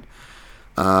with Aaron,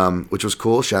 which was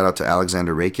cool. Shout out to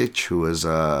Alexander Rakic, who was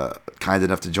kind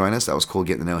enough to join us. That was cool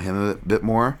getting to know him a bit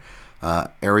more.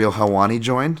 Ariel Helwani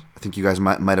joined. I think you guys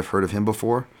might have heard of him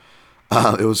before.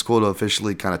 It was cool to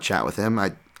officially kind of chat with him.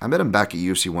 I met him back at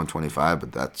UFC 125,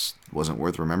 but that wasn't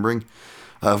worth remembering,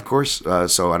 of course.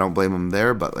 So I don't blame him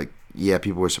there. But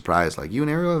people were surprised. Like, you and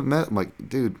Ariel have met? I'm like,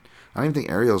 dude, I don't even think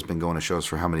Ariel's been going to shows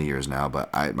for how many years now.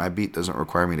 But my beat doesn't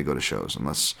require me to go to shows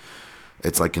unless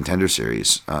it's like Contender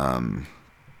Series.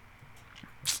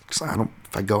 Cause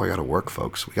if I go, I gotta work,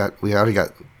 folks. We got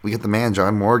the man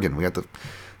John Morgan. We got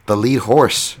the lead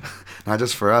horse, not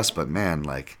just for us, but man,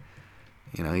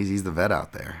 he's the vet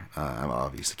out there.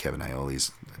 Obviously Kevin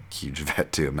Ioli's a huge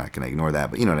vet too. I'm not gonna ignore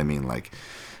that, but you know what I mean. Like,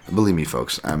 believe me,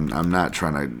 folks, I'm not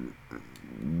trying to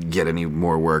get any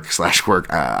more work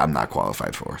I'm not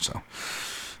qualified for. So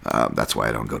that's why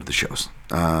I don't go to the shows,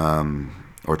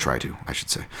 or try to, I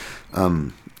should say.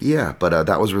 But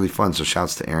that was really fun. So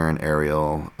shouts to Aaron,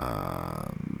 Ariel,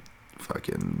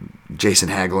 fucking Jason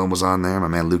Hagelin was on there. My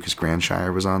man Lucas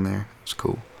Grandshire was on there. It was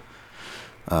cool.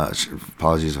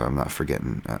 Apologies if I'm not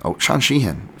forgetting. Sean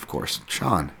Sheehan, of course.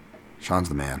 Sean's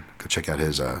the man. Go check out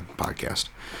his podcast.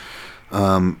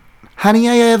 Honey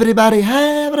Yaya, everybody.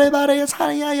 Hey, everybody, it's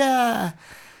Honey Yaya.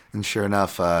 And sure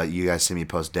enough, you guys see me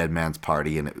post Dead Man's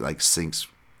Party, and it syncs.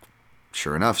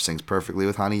 Sure enough, syncs perfectly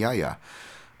with Honey Yaya.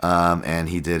 And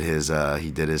he did his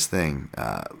thing.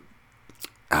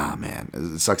 Man,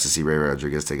 it sucks to see Ray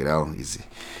Rodriguez take it out. He's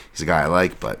a guy I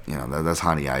like, but that's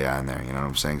Hani Yaya in there. You know what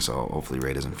I'm saying? So hopefully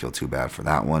Ray doesn't feel too bad for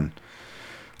that one.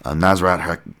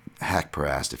 Nasrat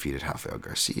Haqparast defeated Rafael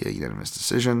Garcia, unanimous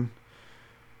decision.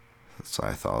 So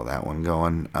I thought that one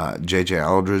going. JJ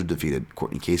Aldridge defeated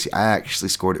Courtney Casey. I actually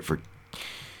scored it for.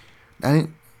 I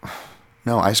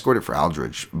scored it for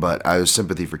Aldridge, but I was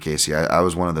sympathy for Casey. I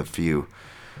was one of the few.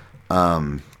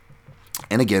 And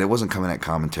again, it wasn't coming at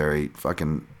commentary.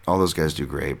 Fucking all those guys do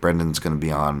great. Brendan's going to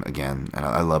be on again. And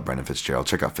I love Brendan Fitzgerald.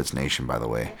 Check out Fitz Nation, by the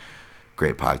way.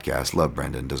 Great podcast. Love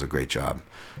Brendan. Does a great job.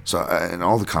 So, and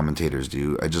all the commentators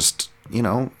do. I just,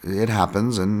 it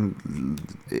happens. And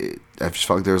I just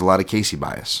felt like there was a lot of Casey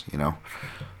bias, in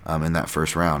that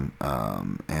first round.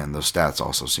 And those stats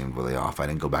also seemed really off. I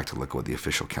didn't go back to look at what the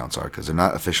official counts are because they're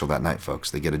not official that night,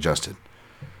 folks. They get adjusted.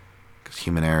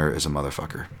 Human error is a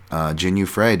motherfucker. Jin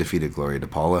Frey defeated Gloria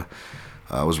DePaula.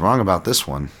 I was wrong about this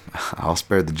one. I'll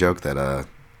spare the joke that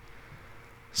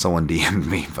someone DM'd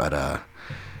me, but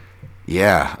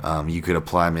you could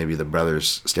apply maybe the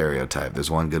brothers stereotype. There's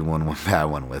one good one bad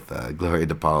one with Gloria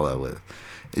DePaula.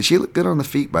 She looked good on the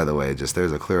feet, by the way. Just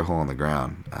there's a clear hole in the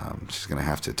ground. She's gonna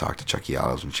have to talk to Chucky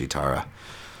Olives and Chitara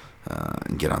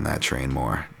and get on that train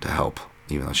more to help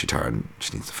even though she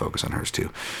needs to focus on hers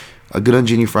too. Good on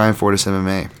Jeannie Fry and Fortis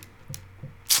MMA.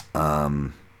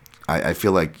 I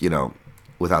feel like,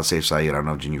 without Safe Saeed, I don't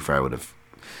know if Jeannie Fry would have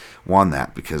won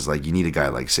that, because like you need a guy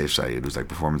like Safe Saeed who's like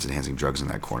performance enhancing drugs in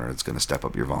that corner. It's going to step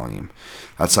up your volume.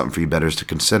 That's something for you bettors to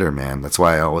consider, man. That's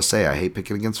why I always say I hate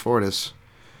picking against Fortis.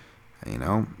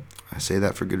 I say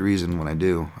that for good reason when I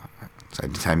do.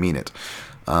 I mean it.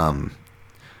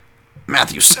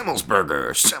 Matthew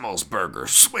Simmelsberger,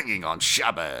 swinging on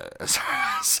Shabbos.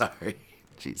 Sorry.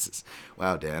 Jesus.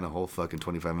 Wow, Dan, a whole fucking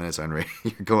 25 minutes on radio.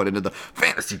 You're going into the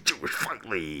Fantasy Jewish Fight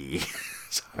League.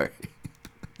 Sorry.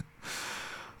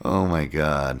 Oh, my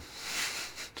God.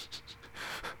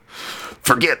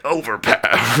 Forget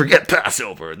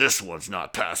Passover. This one's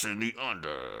not passing the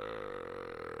under.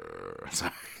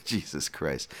 Sorry. Jesus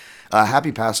Christ.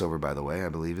 Happy Passover, by the way, I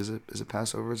believe. Is it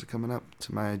Passover? Is it coming up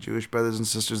to my Jewish brothers and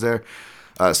sisters there?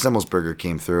 Simmelsberger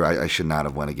came through. I should not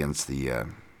have went against the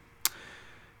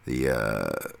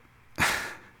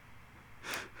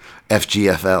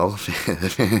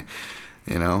FGFL.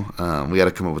 We got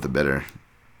to come up with a better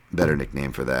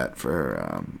nickname for that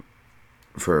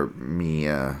for me,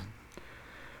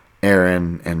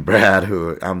 Aaron and Brad,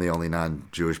 who I'm the only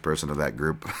non-Jewish person of that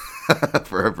group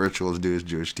for our virtual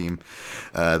Jewish team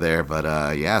there. But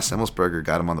Simmelsberger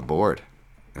got him on the board.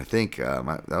 I think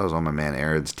that was on my man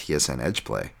Aaron's TSN Edge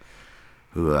play,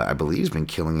 who I believe has been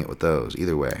killing it with those.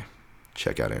 Either way,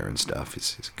 check out Aaron's stuff.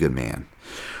 He's a good man.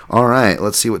 All right,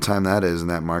 let's see what time that is, and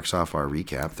that marks off our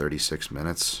recap, 36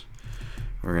 minutes.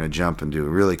 We're going to jump and do a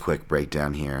really quick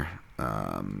breakdown here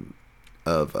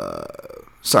of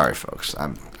sorry, folks.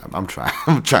 I'm trying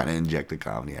to inject the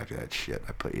comedy after that shit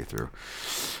I put you through.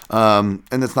 And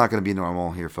it's not going to be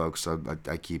normal here, folks. So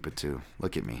I keep it to,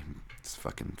 look at me. It's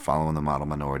fucking following the model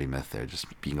minority myth there, just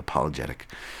being apologetic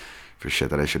for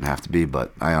shit that I shouldn't have to be.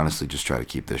 But I honestly just try to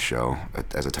keep this show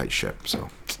as a tight ship. So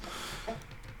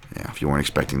yeah, if you weren't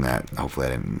expecting that, hopefully I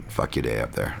didn't fuck your day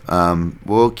up there.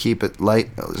 We'll keep it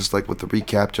light, just like with the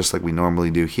recap, just like we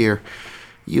normally do here.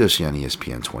 UFC on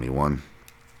ESPN 21.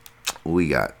 We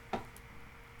got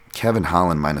Kevin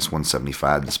Holland minus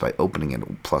 175 despite opening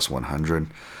at plus 100.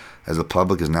 As the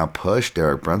public is now pushed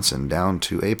Derek Brunson down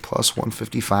to a plus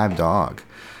 155 dog.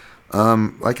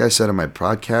 Like I said in my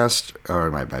podcast,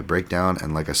 or my breakdown,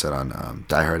 and like I said on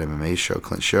Die Hard MMA show,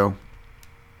 Clint's show,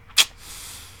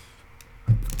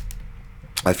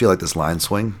 I feel like this line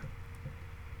swing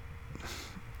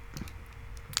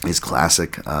is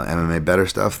classic MMA better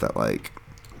stuff that, like,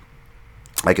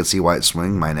 I can see why it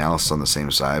swing. My analysis on the same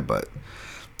side, but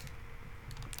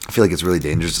I feel like it's really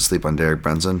dangerous to sleep on Derek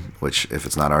Brunson, which, if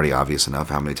it's not already obvious enough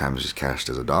how many times he's cashed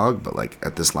as a dog, but like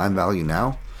at this line value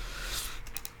now,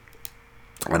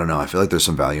 I don't know. I feel like there's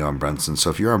some value on Brunson. So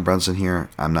if you're on Brunson here,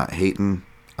 I'm not hating.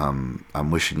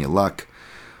 I'm wishing you luck.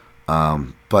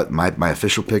 But my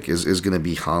official pick is going to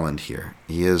be Holland here.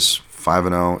 He is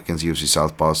 5-0 against UFC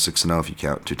Southpaw, 6-0 if you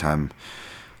count two-time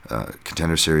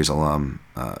Contender Series alum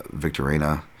Victor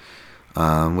Reina,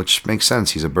 which makes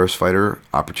sense. He's a burst fighter,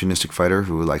 opportunistic fighter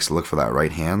who likes to look for that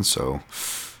right hand. So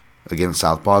against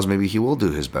Southpaws, maybe he will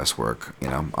do his best work, a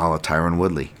la Tyron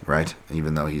Woodley, right?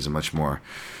 Even though he's a much more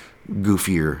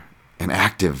goofier and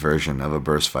active version of a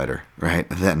burst fighter, right,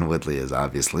 than Woodley is,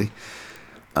 obviously.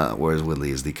 Whereas Woodley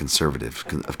is the conservative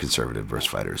of conservative burst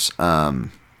fighters.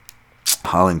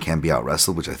 Holland can be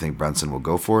out-wrestled, which I think Brunson will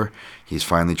go for. He's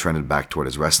finally trended back toward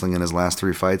his wrestling in his last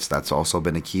 3 fights. That's also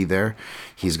been a key there.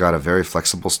 He's got a very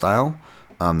flexible style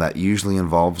that usually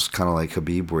involves kind of like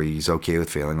Khabib, where he's okay with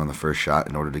failing on the first shot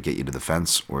in order to get you to the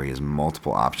fence, where he has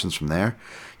multiple options from there.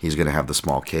 He's going to have the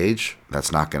small cage.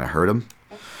 That's not going to hurt him.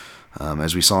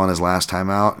 As we saw in his last time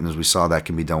out, and as we saw that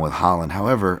can be done with Holland.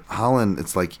 However, Holland,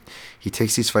 it's like he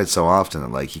takes these fights so often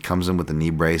that like he comes in with the knee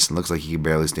brace and looks like he can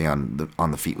barely stay on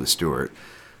the feet with Stewart.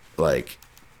 Like,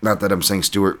 not that I'm saying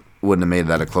Stewart wouldn't have made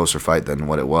that a closer fight than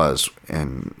what it was,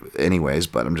 and anyways,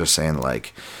 but I'm just saying,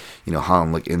 like,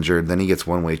 Holland looked injured. Then he gets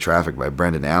one-way traffic by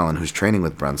Brendan Allen, who's training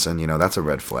with Brunson. That's a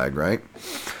red flag, right?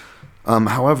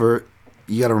 However,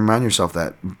 you got to remind yourself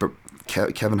that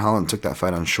Kevin Holland took that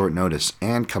fight on short notice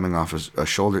and coming off a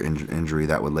shoulder injury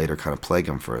that would later kind of plague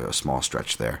him for a small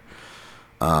stretch there.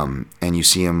 And you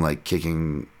see him like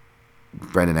kicking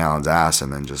Brendan Allen's ass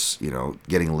and then just,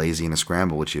 getting lazy in a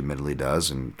scramble, which he admittedly does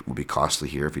and will be costly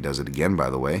here if he does it again, by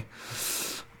the way.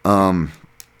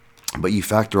 But you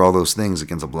factor all those things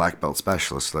against a black belt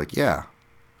specialist, like, yeah,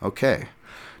 okay.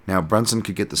 Now, Brunson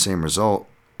could get the same result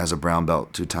as a brown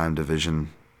belt 2-time Division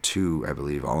II, I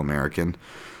believe, All-American.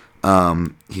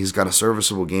 He's got a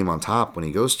serviceable game on top when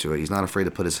he goes to it. He's not afraid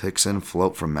to put his hooks in,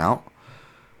 float from mount.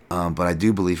 But I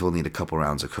do believe he'll need a couple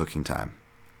rounds of cooking time.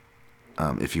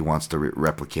 if he wants to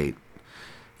replicate,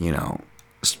 you know,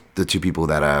 the two people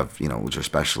that have, you know, which are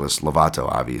specialists. Lovato,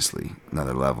 obviously,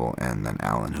 another level, and then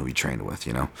Allen, who he trained with,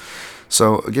 you know.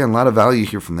 So, again, a lot of value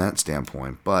here from that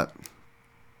standpoint. But,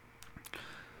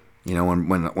 you know,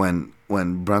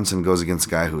 when Brunson goes against a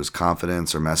guy who has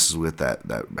confidence or messes with that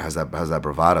has that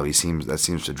bravado, seems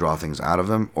to draw things out of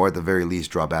him, or at the very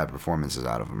least draw bad performances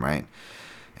out of him, right?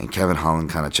 And Kevin Holland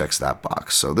kind of checks that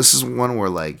box. So this is one where,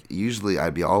 like, usually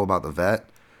I'd be all about the vet,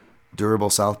 durable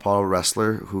southpaw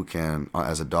wrestler who can,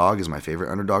 as a dog, is my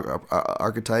favorite underdog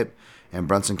archetype, and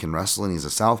Brunson can wrestle and he's a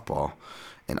southpaw.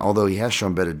 And although he has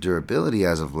shown better durability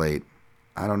as of late,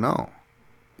 I don't know,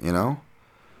 you know.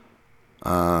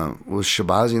 Was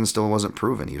Shabazian still wasn't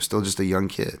proven. He was still just a young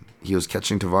kid. He was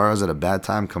catching Tavares at a bad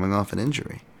time coming off an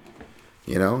injury.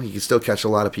 You know, he could still catch a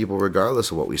lot of people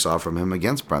regardless of what we saw from him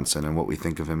against Brunson and what we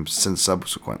think of him since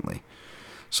subsequently.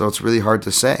 So it's really hard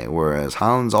to say. Whereas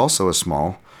Holland's also is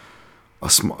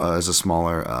a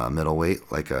smaller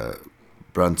middleweight, like a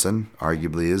Brunson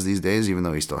arguably is these days, even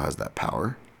though he still has that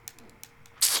power.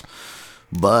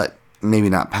 But maybe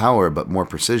not power, but more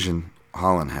precision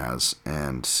Holland has.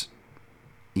 And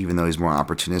even though he's more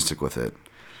opportunistic with it,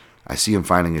 I see him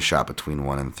finding a shot between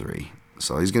 1 and 3.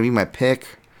 So he's going to be my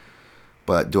pick.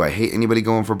 But do I hate anybody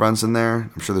going for Brunson there?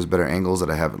 I'm sure there's better angles that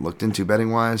I haven't looked into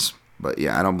betting-wise. But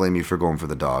yeah, I don't blame you for going for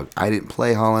the dog. I didn't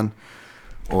play Holland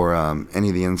or any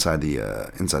of the inside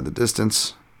the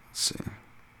distance. Let's see.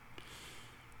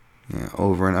 Yeah,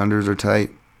 over and unders are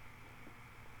tight.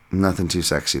 Nothing too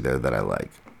sexy there that I like.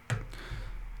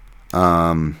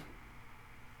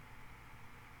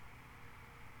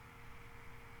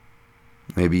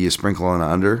 Maybe you sprinkle on an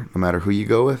under, no matter who you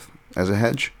go with, as a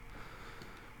hedge.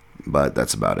 But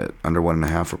that's about it. Under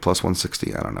 1.5 or plus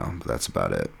 160, I don't know. But that's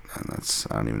about it. And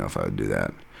I don't even know if I would do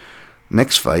that.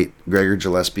 Next fight, Gregor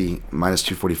Gillespie, minus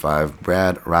 245.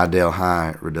 Brad Riddell,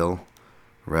 I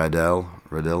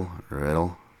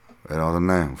don't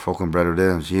know. Fucking Brad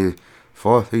Riddell. Yeah,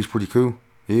 he's pretty cool.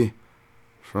 Yeah.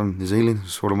 From New Zealand,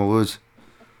 sort of my words.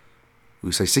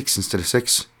 We say 6 instead of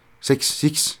 6.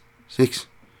 6.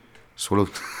 Sort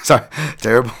of, sorry,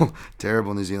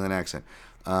 terrible New Zealand accent.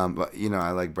 But, you know,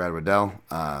 I like Brad Riddell.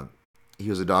 He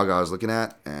was a dog I was looking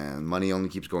at, and money only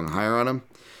keeps going higher on him.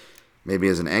 Maybe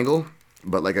as an angle.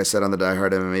 But like I said on the Die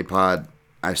Hard MMA pod,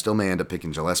 I still may end up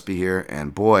picking Gillespie here.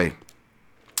 And boy,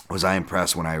 was I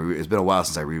impressed when it's been a while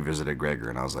since I revisited Gregor,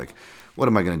 and I was like, what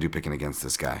am I going to do picking against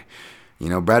this guy? You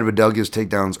know, Brad Riddell gives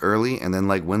takedowns early and then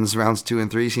like wins rounds 2 and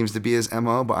 3 seems to be his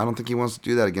MO, but I don't think he wants to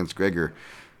do that against Gregor,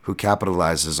 who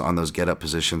capitalizes on those get-up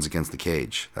positions against the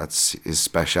cage. That's his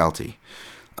specialty.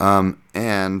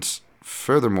 And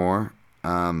furthermore,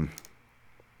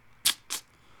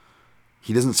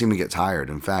 he doesn't seem to get tired.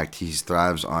 In fact, he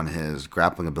thrives on his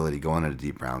grappling ability going into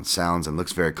deep rounds. Sounds and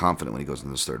looks very confident when he goes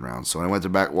into this third round. So when I went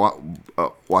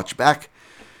to watch back,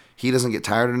 he doesn't get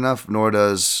tired enough, nor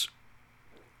does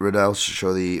Riddell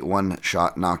show the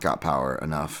one-shot knockout power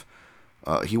enough.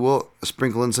 He will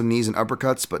sprinkle in some knees and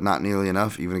uppercuts, but not nearly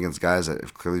enough, even against guys that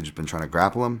have clearly just been trying to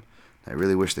grapple him. I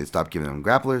really wish they'd stop giving him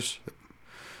grapplers.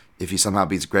 If he somehow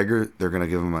beats Gregor, they're going to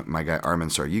give him my guy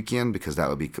Arman Saryukian, because that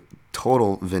would be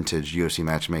total vintage UFC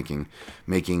matchmaking,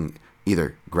 making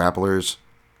either grapplers,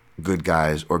 good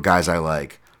guys, or guys I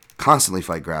like constantly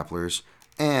fight grapplers,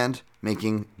 and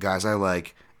making guys I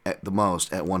like at the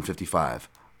most at 155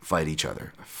 fight each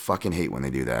other. I fucking hate when they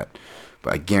do that.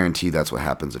 But I guarantee that's what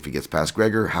happens if he gets past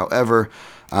Gregor. However,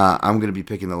 I'm going to be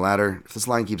picking the latter. If this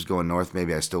line keeps going north,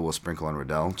 maybe I still will sprinkle on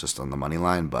Riddell, just on the money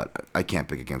line, but I can't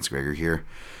pick against Gregor here.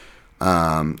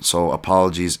 So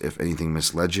apologies if anything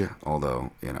misled you,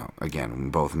 although, you know,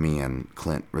 again, both me and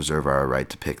Clint reserve our right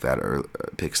to picks that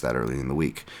early in the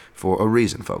week for a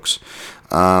reason, folks.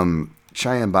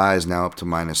 Cheyenne Bai is now up to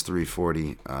minus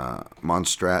 340.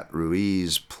 Monstrat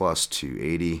Ruiz plus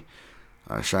 280.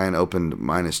 Cheyenne opened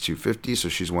minus 250, so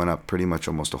she's went up pretty much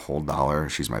almost a whole $1.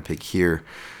 She's my pick here.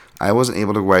 I wasn't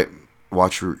able to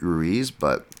watch Ruiz,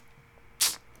 but,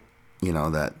 you know,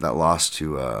 that loss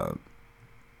to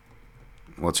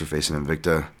what's-her-face in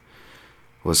Invicta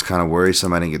was kind of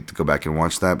worrisome. I didn't get to go back and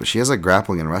watch that, but she has like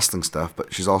grappling and wrestling stuff,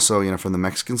 but she's also, you know, from the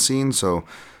Mexican scene, so,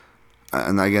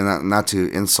 and again, not to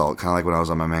insult, kind of like when I was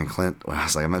on my man Clint, when I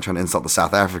was like, I'm not trying to insult the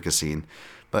South Africa scene,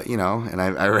 but, you know, and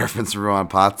I referenced Ruan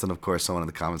Potts, and of course someone in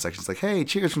the comment section is like, hey,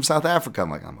 cheers from South Africa. I'm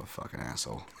like, I'm a fucking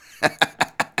asshole.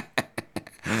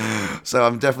 So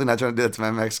I'm definitely not trying to do that to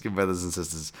my Mexican brothers and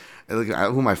sisters. And look,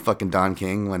 who am I fucking Don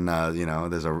King when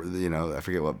there's I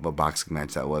forget what boxing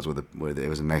match that was where it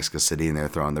was in Mexico City and they were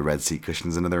throwing the red seat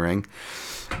cushions into the ring,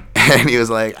 and he was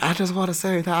like, I just want to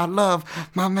say that I love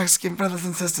my Mexican brothers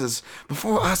and sisters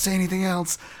before I say anything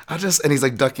else. And he's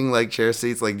like ducking like chair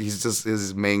seats, like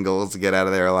his main goal is to get out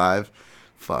of there alive.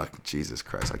 Fuck, Jesus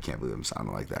Christ, I can't believe I'm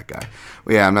sounding like that guy.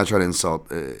 Well, yeah, I'm not trying to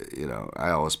insult, I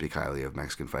always speak highly of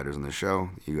Mexican fighters on this show.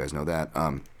 You guys know that.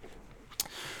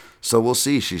 So we'll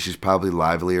see. She's probably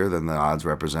livelier than the odds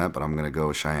represent, but I'm going to go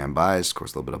with Cheyenne Bias. Of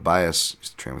course, a little bit of bias.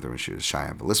 Used to train with her when she was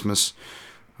Cheyenne Velismus,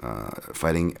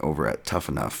 fighting over at Tough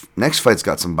Enough. Next fight's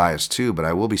got some bias too, but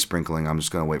I will be sprinkling. I'm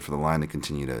just going to wait for the line to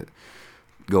continue to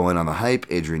go in on the hype.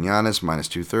 Adrian Yanez, minus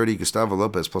 230. Gustavo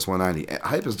Lopez, plus 190.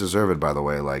 Hype is deserved, by the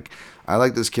way. Like, I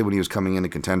like this kid when he was coming into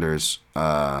Contenders.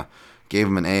 Gave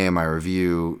him an A in my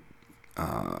review.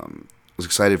 Was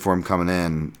excited for him coming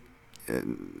in.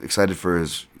 Excited for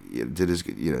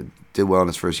did well in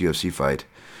his first UFC fight.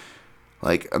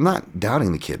 Like, I'm not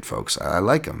doubting the kid, folks. I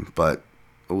like him, but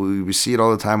we see it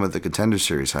all the time with the Contender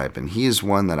Series hype, and he is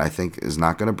one that I think is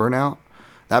not going to burn out.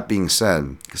 That being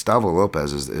said, Gustavo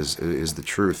Lopez is the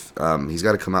truth. He's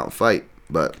got to come out and fight,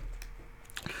 but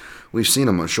we've seen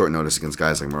him on short notice against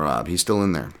guys like Merab. He's still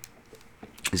in there.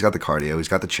 He's got the cardio. He's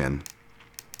got the chin.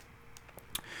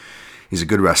 He's a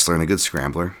good wrestler and a good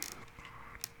scrambler.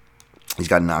 He's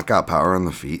got knockout power on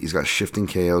the feet. He's got shifting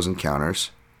KOs and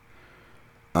counters.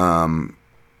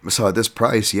 So at this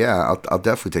price, yeah, I'll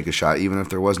definitely take a shot, even if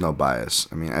there was no bias.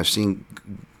 I mean, I've seen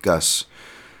Gus.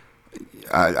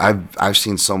 I've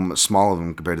seen some small of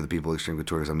him compared to the people at Extreme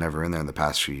Couture because I'm never in there in the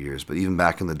past few years. But even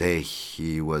back in the day,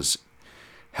 he was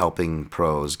helping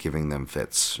pros, giving them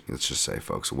fits. Let's just say,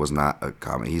 folks, it was not a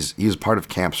common. He was part of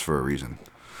camps for a reason.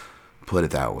 Put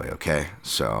it that way, okay?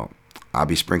 So I'll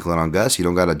be sprinkling on Gus. You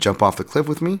don't got to jump off the cliff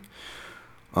with me.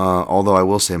 Although I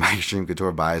will say my Extreme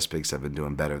Couture bias picks have been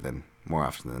doing better than more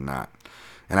often than not.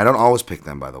 And I don't always pick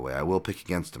them, by the way. I will pick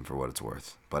against them for what it's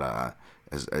worth. But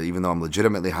even though I'm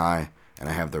legitimately high and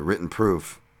I have the written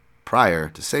proof prior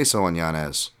to say so on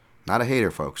Yanez, not a hater,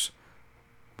 folks,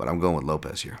 but I'm going with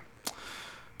Lopez here.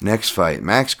 Next fight,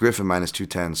 Max Griffin minus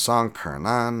 210, Song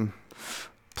Kernan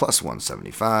plus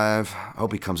 175. I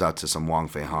hope he comes out to some Wong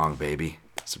Fei Hong, baby.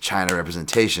 Some China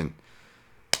representation.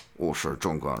 我是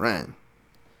中国人.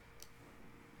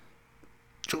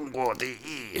 中国第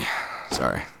一.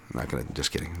 Sorry, I'm not gonna.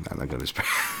 Just kidding. I'm not gonna.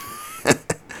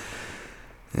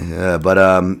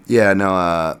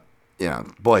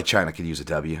 Boy, China could use a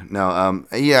W. No,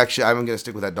 actually, I'm gonna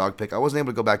stick with that dog pick. I wasn't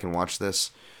able to go back and watch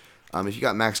this. If you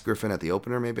got Max Griffin at the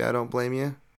opener, maybe I don't blame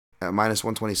you. At minus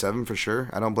 127 for sure.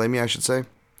 I don't blame you, I should say.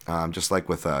 Just like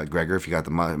with Gregor, if you got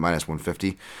the minus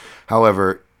 150.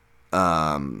 However,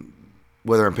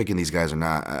 whether I'm picking these guys or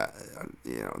not,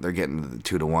 they're getting the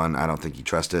 2-1. I don't think you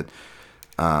trust it.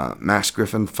 Max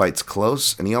Griffin fights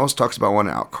close, and he always talks about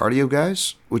wanting to out cardio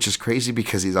guys, which is crazy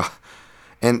because he's all.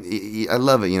 And I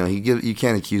love it. You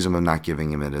can't accuse him of not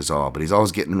giving him it his all, but he's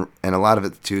always getting, and a lot of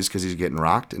it too is because he's getting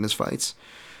rocked in his fights.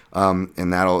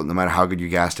 And that'll, no matter how good your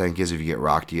gas tank is, if you get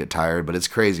rocked, you get tired. But it's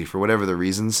crazy for whatever the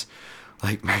reasons.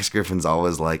 Like, Max Griffin's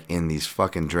always like in these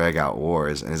fucking drag out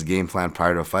wars, and his game plan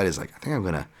prior to a fight is like, I think I'm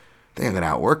gonna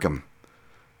outwork him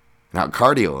and out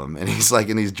cardio him. And he's like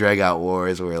in these drag out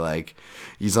wars where like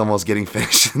he's almost getting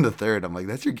finished in the third. I'm like,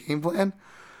 that's your game plan?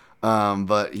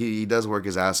 But he does work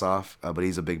his ass off. But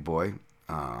he's a big boy,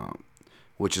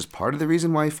 which is part of the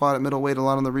reason why he fought at middleweight a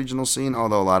lot on the regional scene.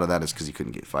 Although a lot of that is because he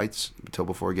couldn't get fights until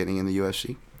before getting in the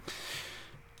UFC.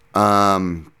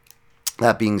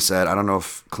 That being said, I don't know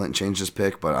if Clint changed his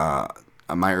pick, but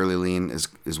my early lean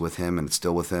is with him, and it's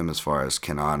still with him as far as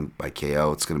Kenan by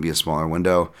KO. It's going to be a smaller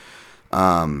window.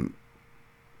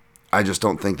 I just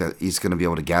don't think that he's going to be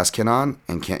able to gas Kenan,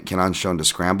 and Kenan's shown to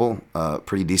scramble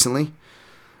pretty decently.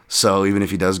 So even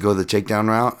if he does go the takedown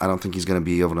route, I don't think he's going to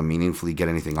be able to meaningfully get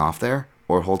anything off there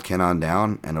or hold Kenan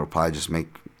down, and it'll probably just make,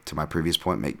 to my previous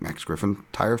point, make Max Griffin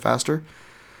tire faster.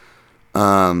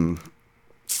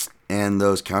 And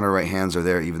those counter right hands are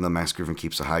there, even though Max Griffin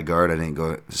keeps a high guard. I didn't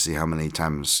go to see how many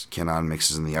times Kenan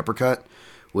mixes in the uppercut,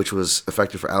 which was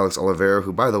effective for Alex Oliveira,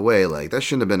 who, by the way, like, that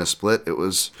shouldn't have been a split. It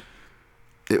was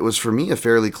for me a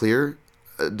fairly clear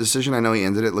decision. I know he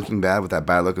ended it looking bad with that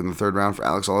bad look in the third round for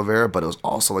Alex Oliveira, but it was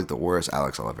also like the worst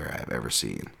Alex Oliveira I've ever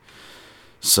seen.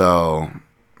 So,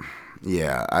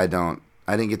 yeah, I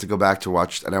didn't get to go back to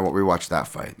watch, and I won't rewatch that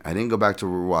fight. I didn't go back to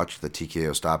rewatch the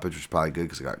TKO stoppage, which is probably good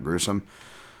because it got gruesome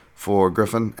for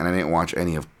Griffin, and I didn't watch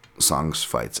any of Song's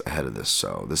fights ahead of this,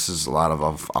 so this is a lot of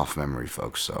off memory,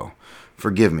 folks, so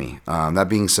forgive me. That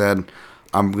being said,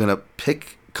 I'm going to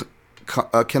pick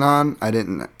Kenan, I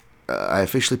didn't. I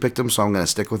officially picked him, so I'm going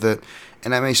to stick with it.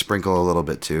 And I may sprinkle a little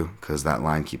bit too, because that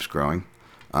line keeps growing.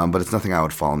 But it's nothing I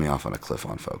would follow me off on a cliff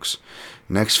on, folks.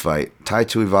 Next fight, Tai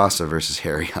Tuivasa versus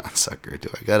Harry Hunsucker.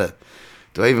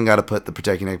 Do I even got to put the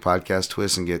Protect Your Neck podcast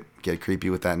twist and get creepy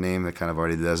with that name that kind of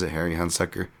already does it, Harry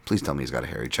Hunsucker? Please tell me he's got a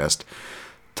hairy chest.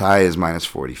 Tai is minus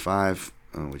 45,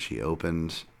 which he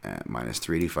opened at minus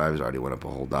 385. He's already went up a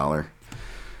whole $1.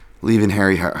 Leaving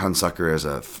Harry Hunsucker as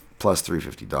a plus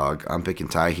 350 dog. I'm picking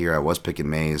Tai here. I was picking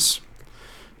Mays.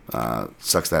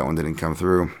 Sucks that one didn't come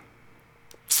through.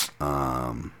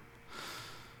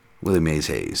 Willie Mays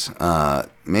Hayes.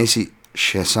 Macy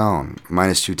Chasson,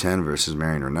 minus 210 versus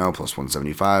Marion Renault, plus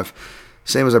 175.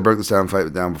 Same as I broke this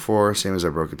down before. Same as I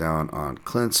broke it down on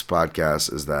Clint's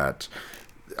podcast, is that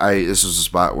this is a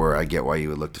spot where I get why you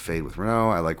would look to fade with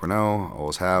Renault. I like Renault,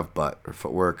 always have, but her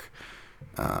footwork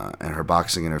and her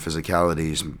boxing and her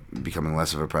physicality is becoming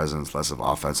less of a presence, less of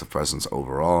offensive presence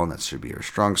overall, and that should be her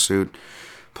strong suit.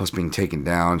 Plus being taken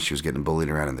down, she was getting bullied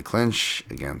around in the clinch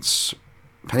against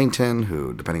Pennington,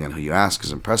 who, depending on who you ask,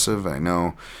 is impressive, I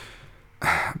know,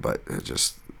 but it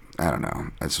just, I don't know.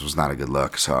 This was not a good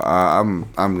look, so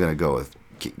I'm going to go with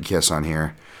Kiss on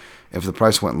here. If the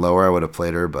price went lower, I would have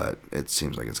played her, but it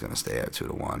seems like it's going to stay at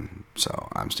 2-1, so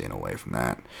I'm staying away from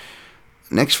that.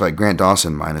 Next fight, Grant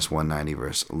Dawson, minus 190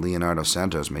 versus Leonardo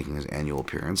Santos, making his annual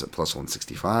appearance at plus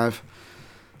 165.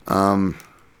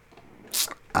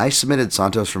 I submitted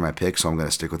Santos for my pick, so I'm going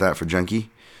to stick with that for Junkie.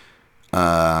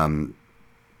 Don't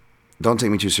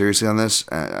take me too seriously on this.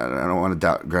 I don't want to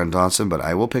doubt Grant Dawson, but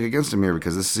I will pick against him here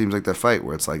because this seems like that fight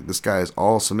where it's like this guy is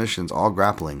all submissions, all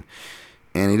grappling.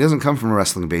 And he doesn't come from a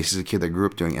wrestling base. He's a kid that grew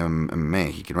up doing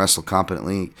MMA. He can wrestle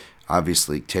competently.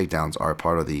 Obviously, takedowns are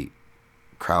part of the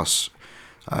Kraus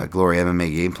Glory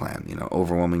MMA game plan,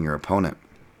 overwhelming your opponent.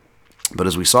 But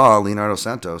as we saw, Leonardo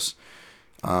Santos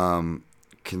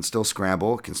can still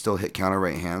scramble, can still hit counter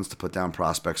right hands to put down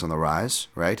prospects on the rise,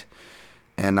 right?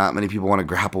 And not many people want to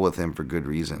grapple with him for good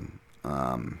reason.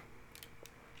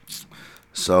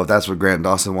 So if that's what Grant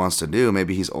Dawson wants to do,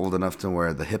 maybe he's old enough to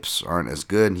where the hips aren't as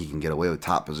good and he can get away with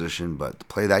top position, but to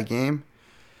play that game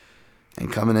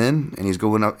and coming in, and he's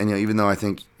going up, and even though I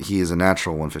think he is a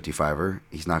natural 155er,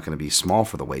 he's not going to be small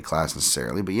for the weight class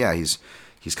necessarily, but yeah, he's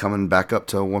coming back up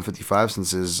to 155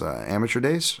 since his amateur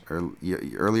days or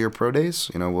earlier pro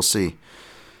days. We'll see.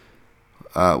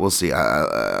 We'll see.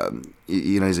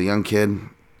 He's a young kid.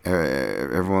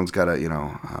 Everyone's got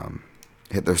to,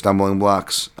 hit their stumbling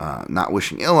blocks. Not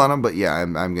wishing ill on him, but yeah,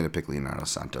 I'm going to pick Leonardo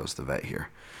Santos, the vet here.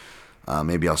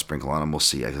 Maybe I'll sprinkle on him. We'll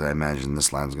see, because I imagine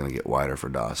this line's going to get wider for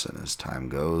Dawson as time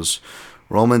goes.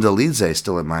 Roman Dolidze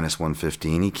still at minus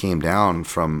 115. He came down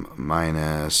from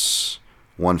minus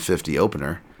 150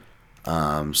 opener.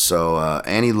 And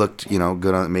he looked,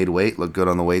 good on, made weight, looked good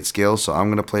on the weight scale. So I'm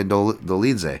going to play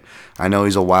Dolidze. I know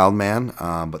he's a wild man,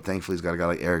 but thankfully he's got a guy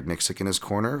like Eric Nixick in his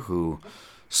corner who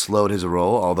slowed his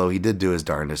roll, although he did do his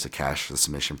darndest to cash the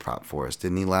submission prop for us,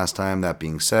 didn't he, last time? That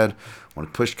being said, when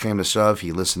push came to shove,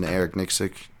 he listened to Eric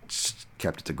Nixick,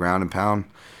 kept it to ground and pound,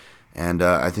 and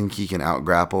I think he can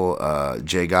out-grapple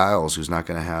Jay Giles, who's not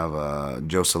going to have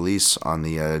Joe Solis on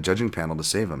the judging panel to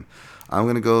save him. I'm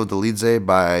going to go Dolidze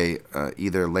by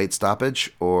either late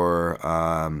stoppage or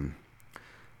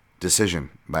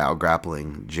decision by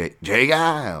out-grappling Jay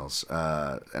Giles.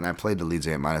 And I played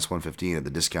Dolidze at minus 115 at the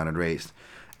discounted rate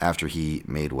after he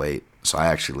made weight. So I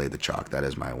actually laid the chalk. That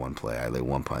is my one play. I lay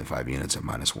 1.5 units at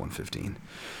minus 115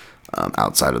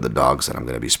 outside of the dogs that I'm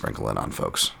going to be sprinkling on,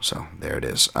 folks. So there it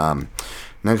is.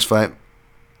 Next fight.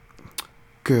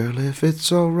 Girl, if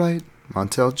it's all right,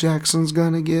 Montel Jackson's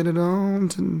going to get it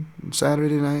on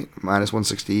Saturday night, minus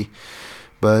 160.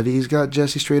 But he's got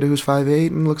Jesse Strader, who's 5'8",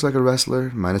 and looks like a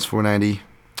wrestler, minus 490.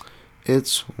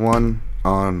 It's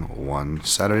 1-on-1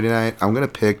 Saturday night. I'm going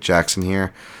to pick Jackson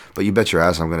here, but you bet your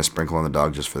ass I'm going to sprinkle on the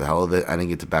dog just for the hell of it. I didn't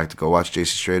get to go watch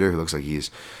Jesse Strader, who looks like he's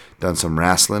done some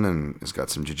wrestling and has got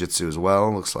some jiu-jitsu as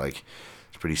well. Looks like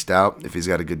he's pretty stout. If he's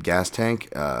got a good gas tank,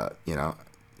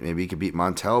 maybe he could beat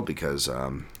Montel because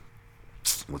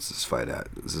what's this fight at?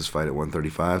 Is this fight at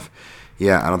 135?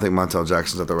 Yeah, I don't think Montel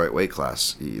Jackson's at the right weight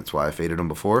class. That's why I faded him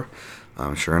before.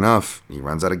 Sure enough, he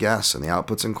runs out of gas, and the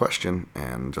output's in question.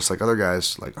 And just like other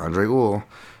guys, like Andre Uhl,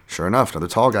 sure enough, another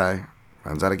tall guy,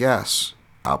 runs out of gas.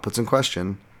 Output's in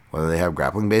question. Whether they have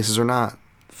grappling bases or not,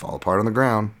 fall apart on the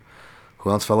ground.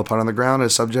 Who else fell apart on the ground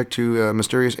is subject to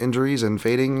mysterious injuries and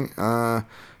fading?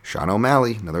 Sean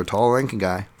O'Malley, another tall, lanky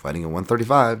guy, fighting at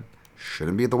 135.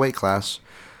 Shouldn't be at the weight class.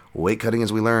 Weight cutting,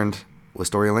 as we learned with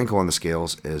Storyalenko on the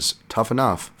scales, is tough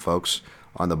enough, folks,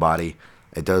 on the body.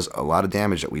 It does a lot of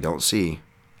damage that we don't see.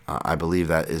 I believe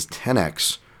that is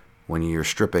 10x when you're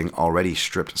stripping already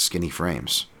stripped skinny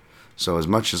frames. So as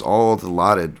much as all the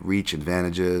lauded reach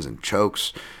advantages and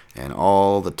chokes and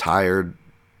all the tired,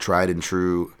 tried and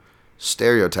true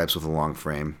stereotypes with a long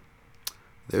frame,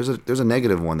 there's a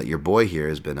negative one that your boy here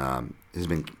has been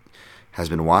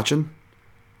watching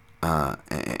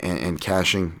and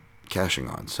cashing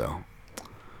on. So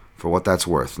for what that's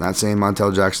worth, not saying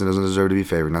Montel Jackson doesn't deserve to be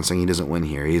favored, not saying he doesn't win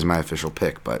here. He's my official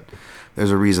pick, but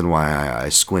there's a reason why I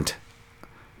squint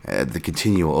at the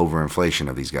continual overinflation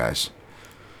of these guys.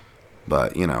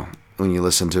 But, when you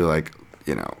listen to,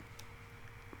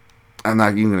 I'm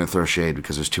not even going to throw shade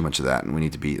because there's too much of that, and we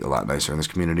need to be a lot nicer in this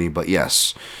community. But,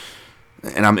 yes,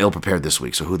 and I'm ill-prepared this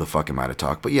week, so who the fuck am I to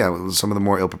talk? But, yeah, some of the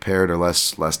more ill-prepared or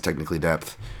less technically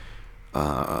depth,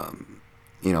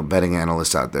 betting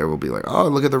analysts out there will be like, oh,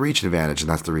 look at the reach advantage, and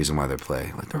that's the reason why they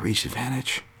play. Like, the reach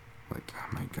advantage? Like, oh,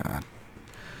 my God.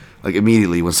 Like,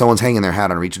 immediately, when someone's hanging their hat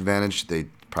on reach advantage, they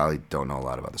probably don't know a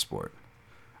lot about the sport.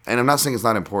 And I'm not saying it's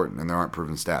not important, and there aren't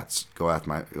proven stats. Go ask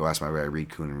my guy Reed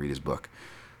Kuhn and read his book.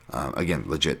 Again,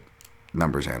 legit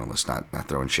numbers analyst, not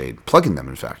throwing shade, plugging them.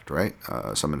 In fact, right?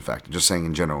 Some in fact, just saying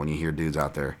in general. When you hear dudes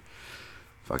out there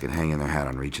fucking hanging their hat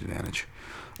on reach advantage,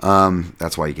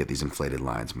 that's why you get these inflated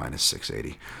lines minus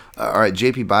 680. All right,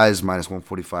 JP buys minus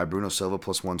 145. Bruno Silva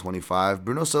plus 125.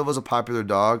 Bruno Silva's a popular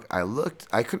dog.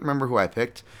 I couldn't remember who I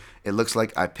picked. It looks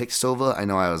like I picked Silva. I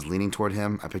know I was leaning toward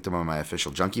him. I picked him on my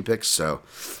official junkie picks, so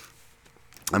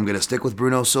I'm going to stick with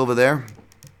Bruno Silva there.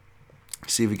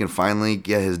 See if he can finally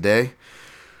get his day.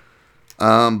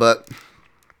 But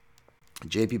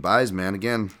JP buys, man.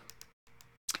 Again,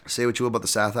 say what you will about the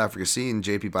South Africa scene.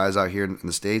 JP buys out here in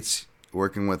the States,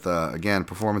 working with, again,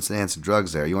 performance-enhancing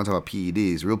drugs there. You want to talk about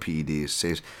PEDs, real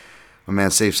PEDs. My man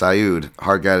Saif Sayoud,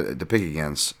 hard guy to pick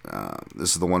against.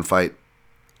 This is the one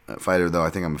fighter, though, I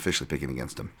think I'm officially picking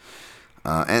against him.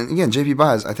 And again, JP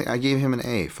Buys, I think I gave him an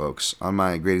A, folks, on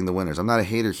my grading the winners. I'm not a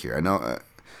hater here. I know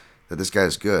that this guy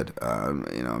is good.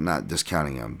 I'm not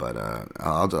discounting him, but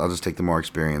I'll just take the more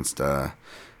experienced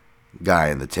guy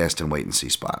in the test and wait and see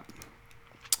spot.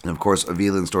 And of course,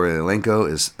 Avila Storyalenko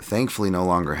is thankfully no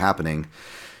longer happening.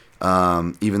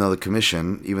 Even though the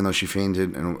commission, even though she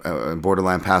fainted and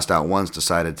borderline passed out once,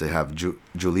 decided to have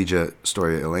Julija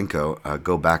Storyalenko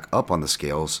go back up on the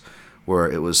scales,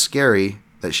 where it was scary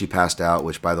that she passed out,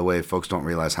 which, by the way, folks don't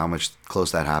realize how much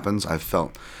close that happens. I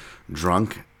felt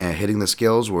drunk and hitting the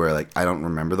scales where, I don't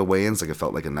remember the weigh-ins. It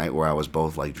felt like a night where I was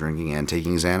both, drinking and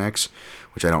taking Xanax,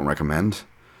 which I don't recommend.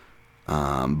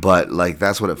 But,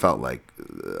 that's what it felt like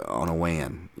on a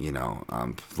weigh-in,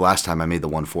 last time I made the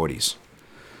 140s.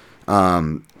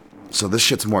 So this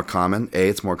shit's more common. A,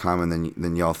 it's more common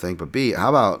than y'all think. But B,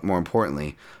 more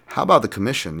importantly, how about the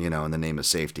commission, in the name of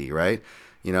safety, right?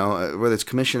 Whether it's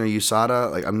commission or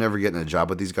USADA, I'm never getting a job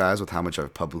with these guys with how much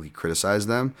I've publicly criticized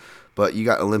them. But you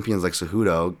got Olympians like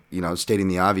Cejudo, stating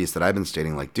the obvious that I've been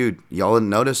stating, dude, y'all didn't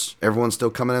notice? Everyone's still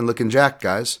coming in looking jacked,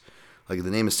 guys. In the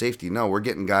name of safety. No, we're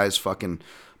getting guys fucking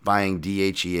buying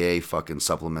DHEA fucking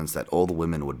supplements that old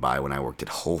women would buy when I worked at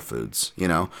Whole Foods,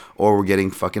 or we're getting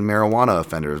fucking marijuana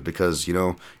offenders because,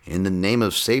 in the name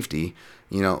of safety,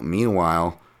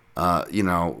 meanwhile,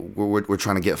 we're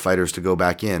trying to get fighters to go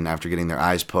back in after getting their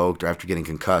eyes poked or after getting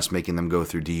concussed, making them go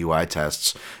through DUI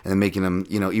tests and then making them,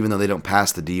 even though they don't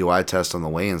pass the DUI test on the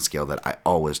weigh-in scale that I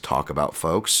always talk about,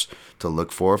 folks, to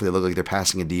look for. If they look like they're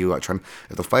passing a DUI,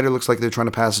 if the fighter looks like they're trying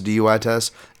to pass a DUI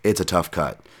test, it's a tough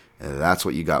cut. That's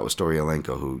what you got with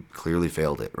Storyalenko, who clearly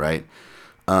failed it, right?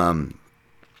 And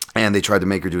they tried to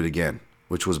make her do it again,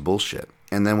 which was bullshit.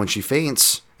 And then when she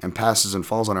faints and passes and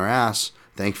falls on her ass,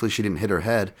 thankfully she didn't hit her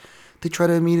head, they try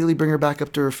to immediately bring her back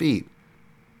up to her feet.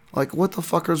 What the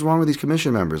fuck is wrong with these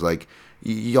commission members?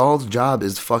 Y'all's job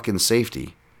is fucking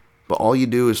safety. But all you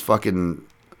do is fucking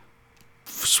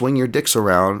swing your dicks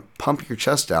around, pump your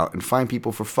chest out, and find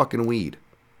people for fucking weed.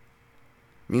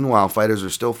 Meanwhile, fighters are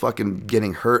still fucking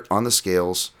getting hurt on the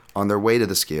scales, on their way to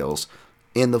the scales,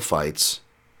 in the fights.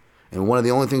 And one of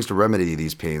the only things to remedy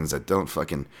these pains that don't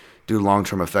fucking do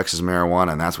long-term effects is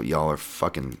marijuana, and that's what y'all are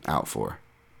fucking out for.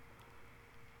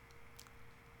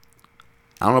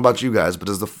 I don't know about you guys, but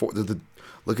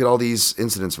look at all these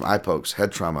incidents from eye pokes,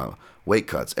 head trauma, weight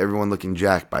cuts, everyone looking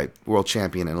jacked by world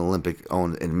champion and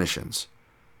Olympic-owned admissions.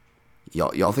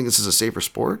 Y'all think this is a safer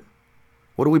sport?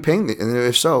 What are we paying? And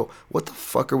if so, what the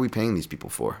fuck are we paying these people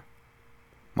for?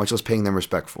 Much less paying them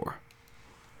respect for.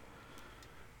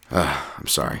 I'm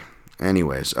sorry.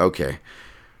 Anyways, okay.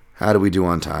 How do we do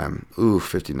on time?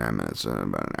 59 minutes,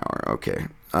 about an hour. Okay.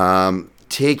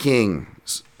 Taking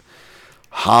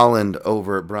Holland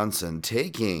over Brunson.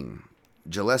 Taking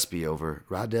Gillespie over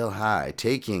Radel High,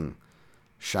 taking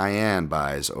Cheyenne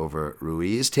buys over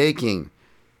Ruiz, taking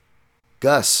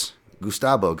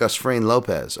Gustavo Frayne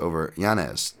Lopez over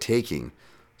Yanez, taking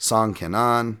Song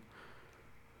Kenan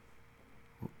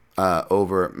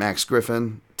over Max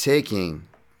Griffin, taking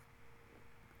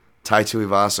Tai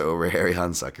Tuivasa over Harry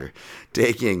Hunsucker,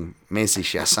 taking Macy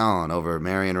Chasson over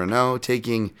Marion Renault,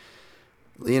 taking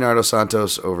Leonardo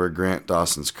Santos over Grant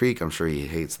Dawson's Creek. I'm sure he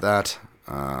hates that.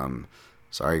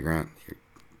 Sorry, Grant. You're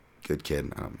a good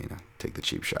kid. I don't mean to take the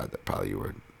cheap shot that probably you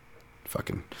were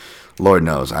fucking... Lord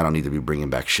knows, I don't need to be bringing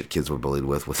back shit kids were bullied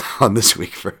with on this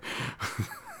week for...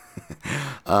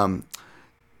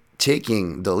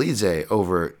 taking Delize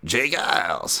over Jay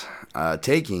Giles.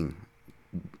 Taking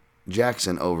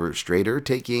Jackson over Strader,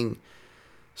 taking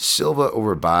Silva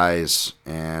over Buys,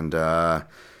 and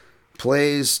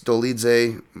plays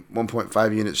Dolize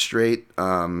 1.5 units straight.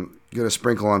 Gonna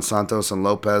sprinkle on Santos and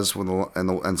Lopez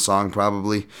and Song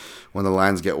probably when the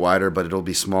lines get wider, but it'll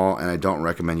be small, and I don't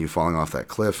recommend you falling off that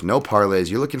cliff. No parlays.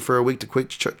 You're looking for a week to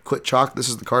quit chalk. This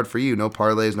is the card for you. No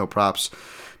parlays, no props,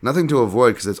 nothing to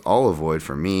avoid because it's all avoid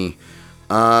for me.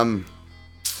 Thank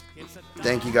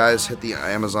you guys. Hit the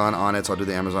Amazon Onnit. I'll do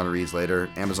the Amazon reads later.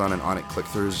 Amazon and Onnit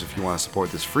click-throughs if you want to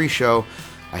support this free show.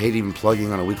 I hate even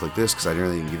plugging on a week like this because I didn't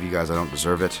really give you guys. I don't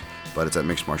deserve it. But it's at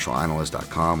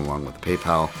mixedmartialanalyst.com along with the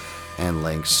PayPal and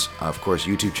links. Of course,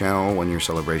 YouTube channel, 1 year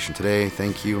celebration today.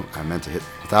 Thank you. I meant to hit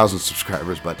 1,000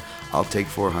 subscribers, but I'll take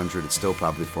 400. It's still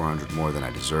probably 400 more than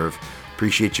I deserve.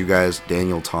 Appreciate you guys.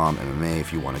 Daniel, Tom, MMA,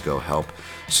 if you want to go help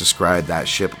subscribe that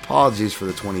ship. Apologies for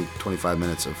the 25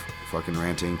 minutes of fucking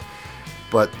ranting.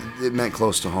 But it meant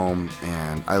close to home,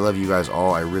 and I love you guys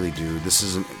all. I really do. This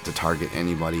isn't to target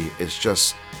anybody. It's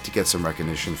just to get some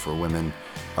recognition for women,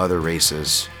 other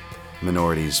races,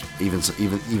 minorities,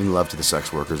 even love to the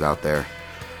sex workers out there.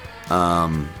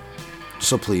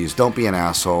 So please, don't be an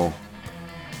asshole.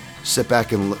 Sit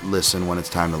back and listen when it's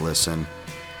time to listen.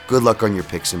 Good luck on your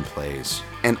picks and plays.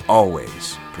 And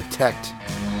always protect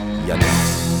your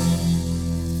necks.